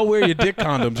 okay? I'll wear your dick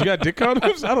condoms. You got dick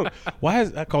condoms?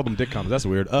 I call them dick condoms? That's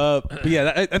weird. But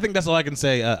yeah, I think that's all I can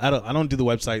say. I don't do the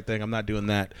website thing. I'm not doing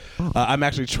that. I'm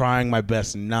actually trying my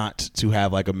best not to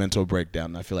have like a mental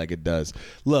breakdown. I feel like it does.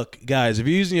 Look, guys, if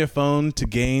you're using your phone to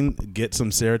get some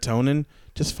serotonin,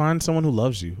 just find someone who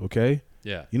loves you, okay?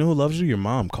 Yeah. You know who loves you? Your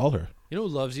mom. Call her. You know who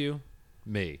loves you?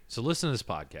 Me. So listen to this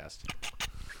podcast.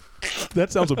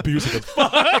 That sounds abusive as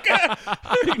fuck.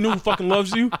 You know who fucking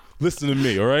loves you? Listen to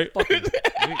me, all right?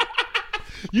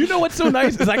 You know what's so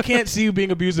nice is I can't see you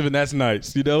being abusive, and that's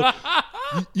nice, you know?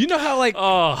 You know how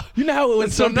you know how when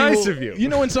that's so nice of you. You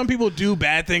know when some people do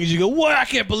bad things, you go, "What? I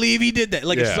can't believe he did that."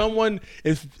 Like if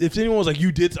anyone was like,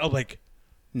 "You did," I'm like,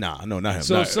 nah, no, not him.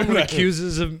 So if someone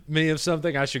accuses me of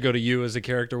something, I should go to you as a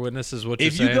character witness, is what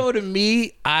you're saying? If you go to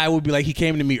me, I would be like, he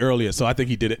came to me earlier, so I think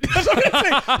he did it. That's what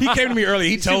I'm saying. He came to me earlier.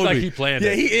 He told me. Like he planned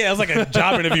it. Yeah, it was like a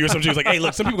job interview or something. He was like, hey,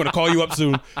 look, some people are going to call you up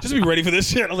soon. Just be ready for this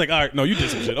shit. I was like, all right, no, you did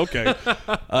some shit. Okay.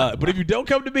 But if you don't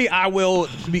come to me, I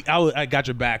got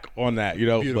your back on that, you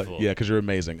know? Beautiful. But yeah, because you're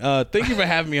amazing. Thank you for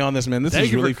having me on this, man. This is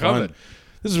you really for coming. fun.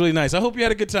 This is really nice. I hope you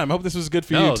had a good time. I hope this was good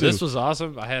for you, too. No, this was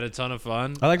awesome. I had a ton of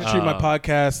fun. I like to treat my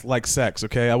podcast like sex,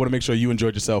 okay? I want to make sure you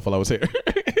enjoyed yourself while I was here.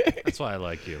 That's why I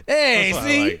like you.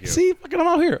 Hey, see? Fucking I'm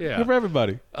out here. Yeah. Good for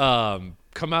everybody.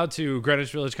 Come out to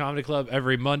Greenwich Village Comedy Club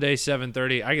every Monday,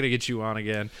 7:30. I got to get you on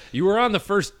again. You were on the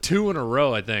first 2 in a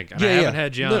row, I think, and I haven't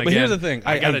had you on again. But here's the thing.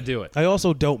 I got to do it. I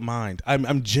also don't mind.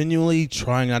 I'm genuinely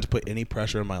trying not to put any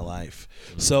pressure in my life.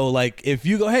 So, like, if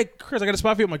you go, hey, Chris, I got a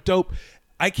spot for you, I'm like, dope.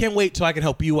 I can't wait till I can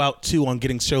help you out too on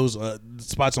getting shows,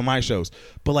 spots on my shows.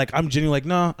 But like, I'm genuinely like,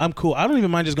 no, I'm cool. I don't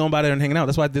even mind just going by there and hanging out.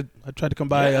 That's why I tried to come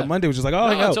by Monday, which is like,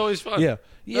 hang out. It's always fun. Yeah.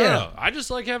 No, I just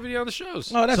like having you on the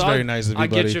shows. Oh, that's very nice of you, I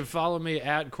buddy. get you. Follow me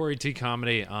at Corey T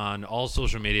Comedy on all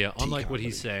social media. Unlike what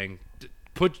he's saying,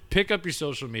 pick up your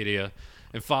social media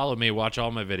and follow me. Watch all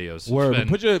my videos. Word.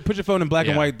 Put your phone in black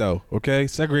and white though. Okay,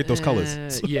 segregate those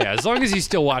colors. Yeah, as long as you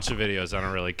still watch the videos, I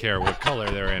don't really care what color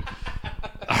they're in.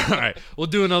 All right, we'll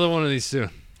do another one of these soon.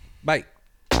 Bye.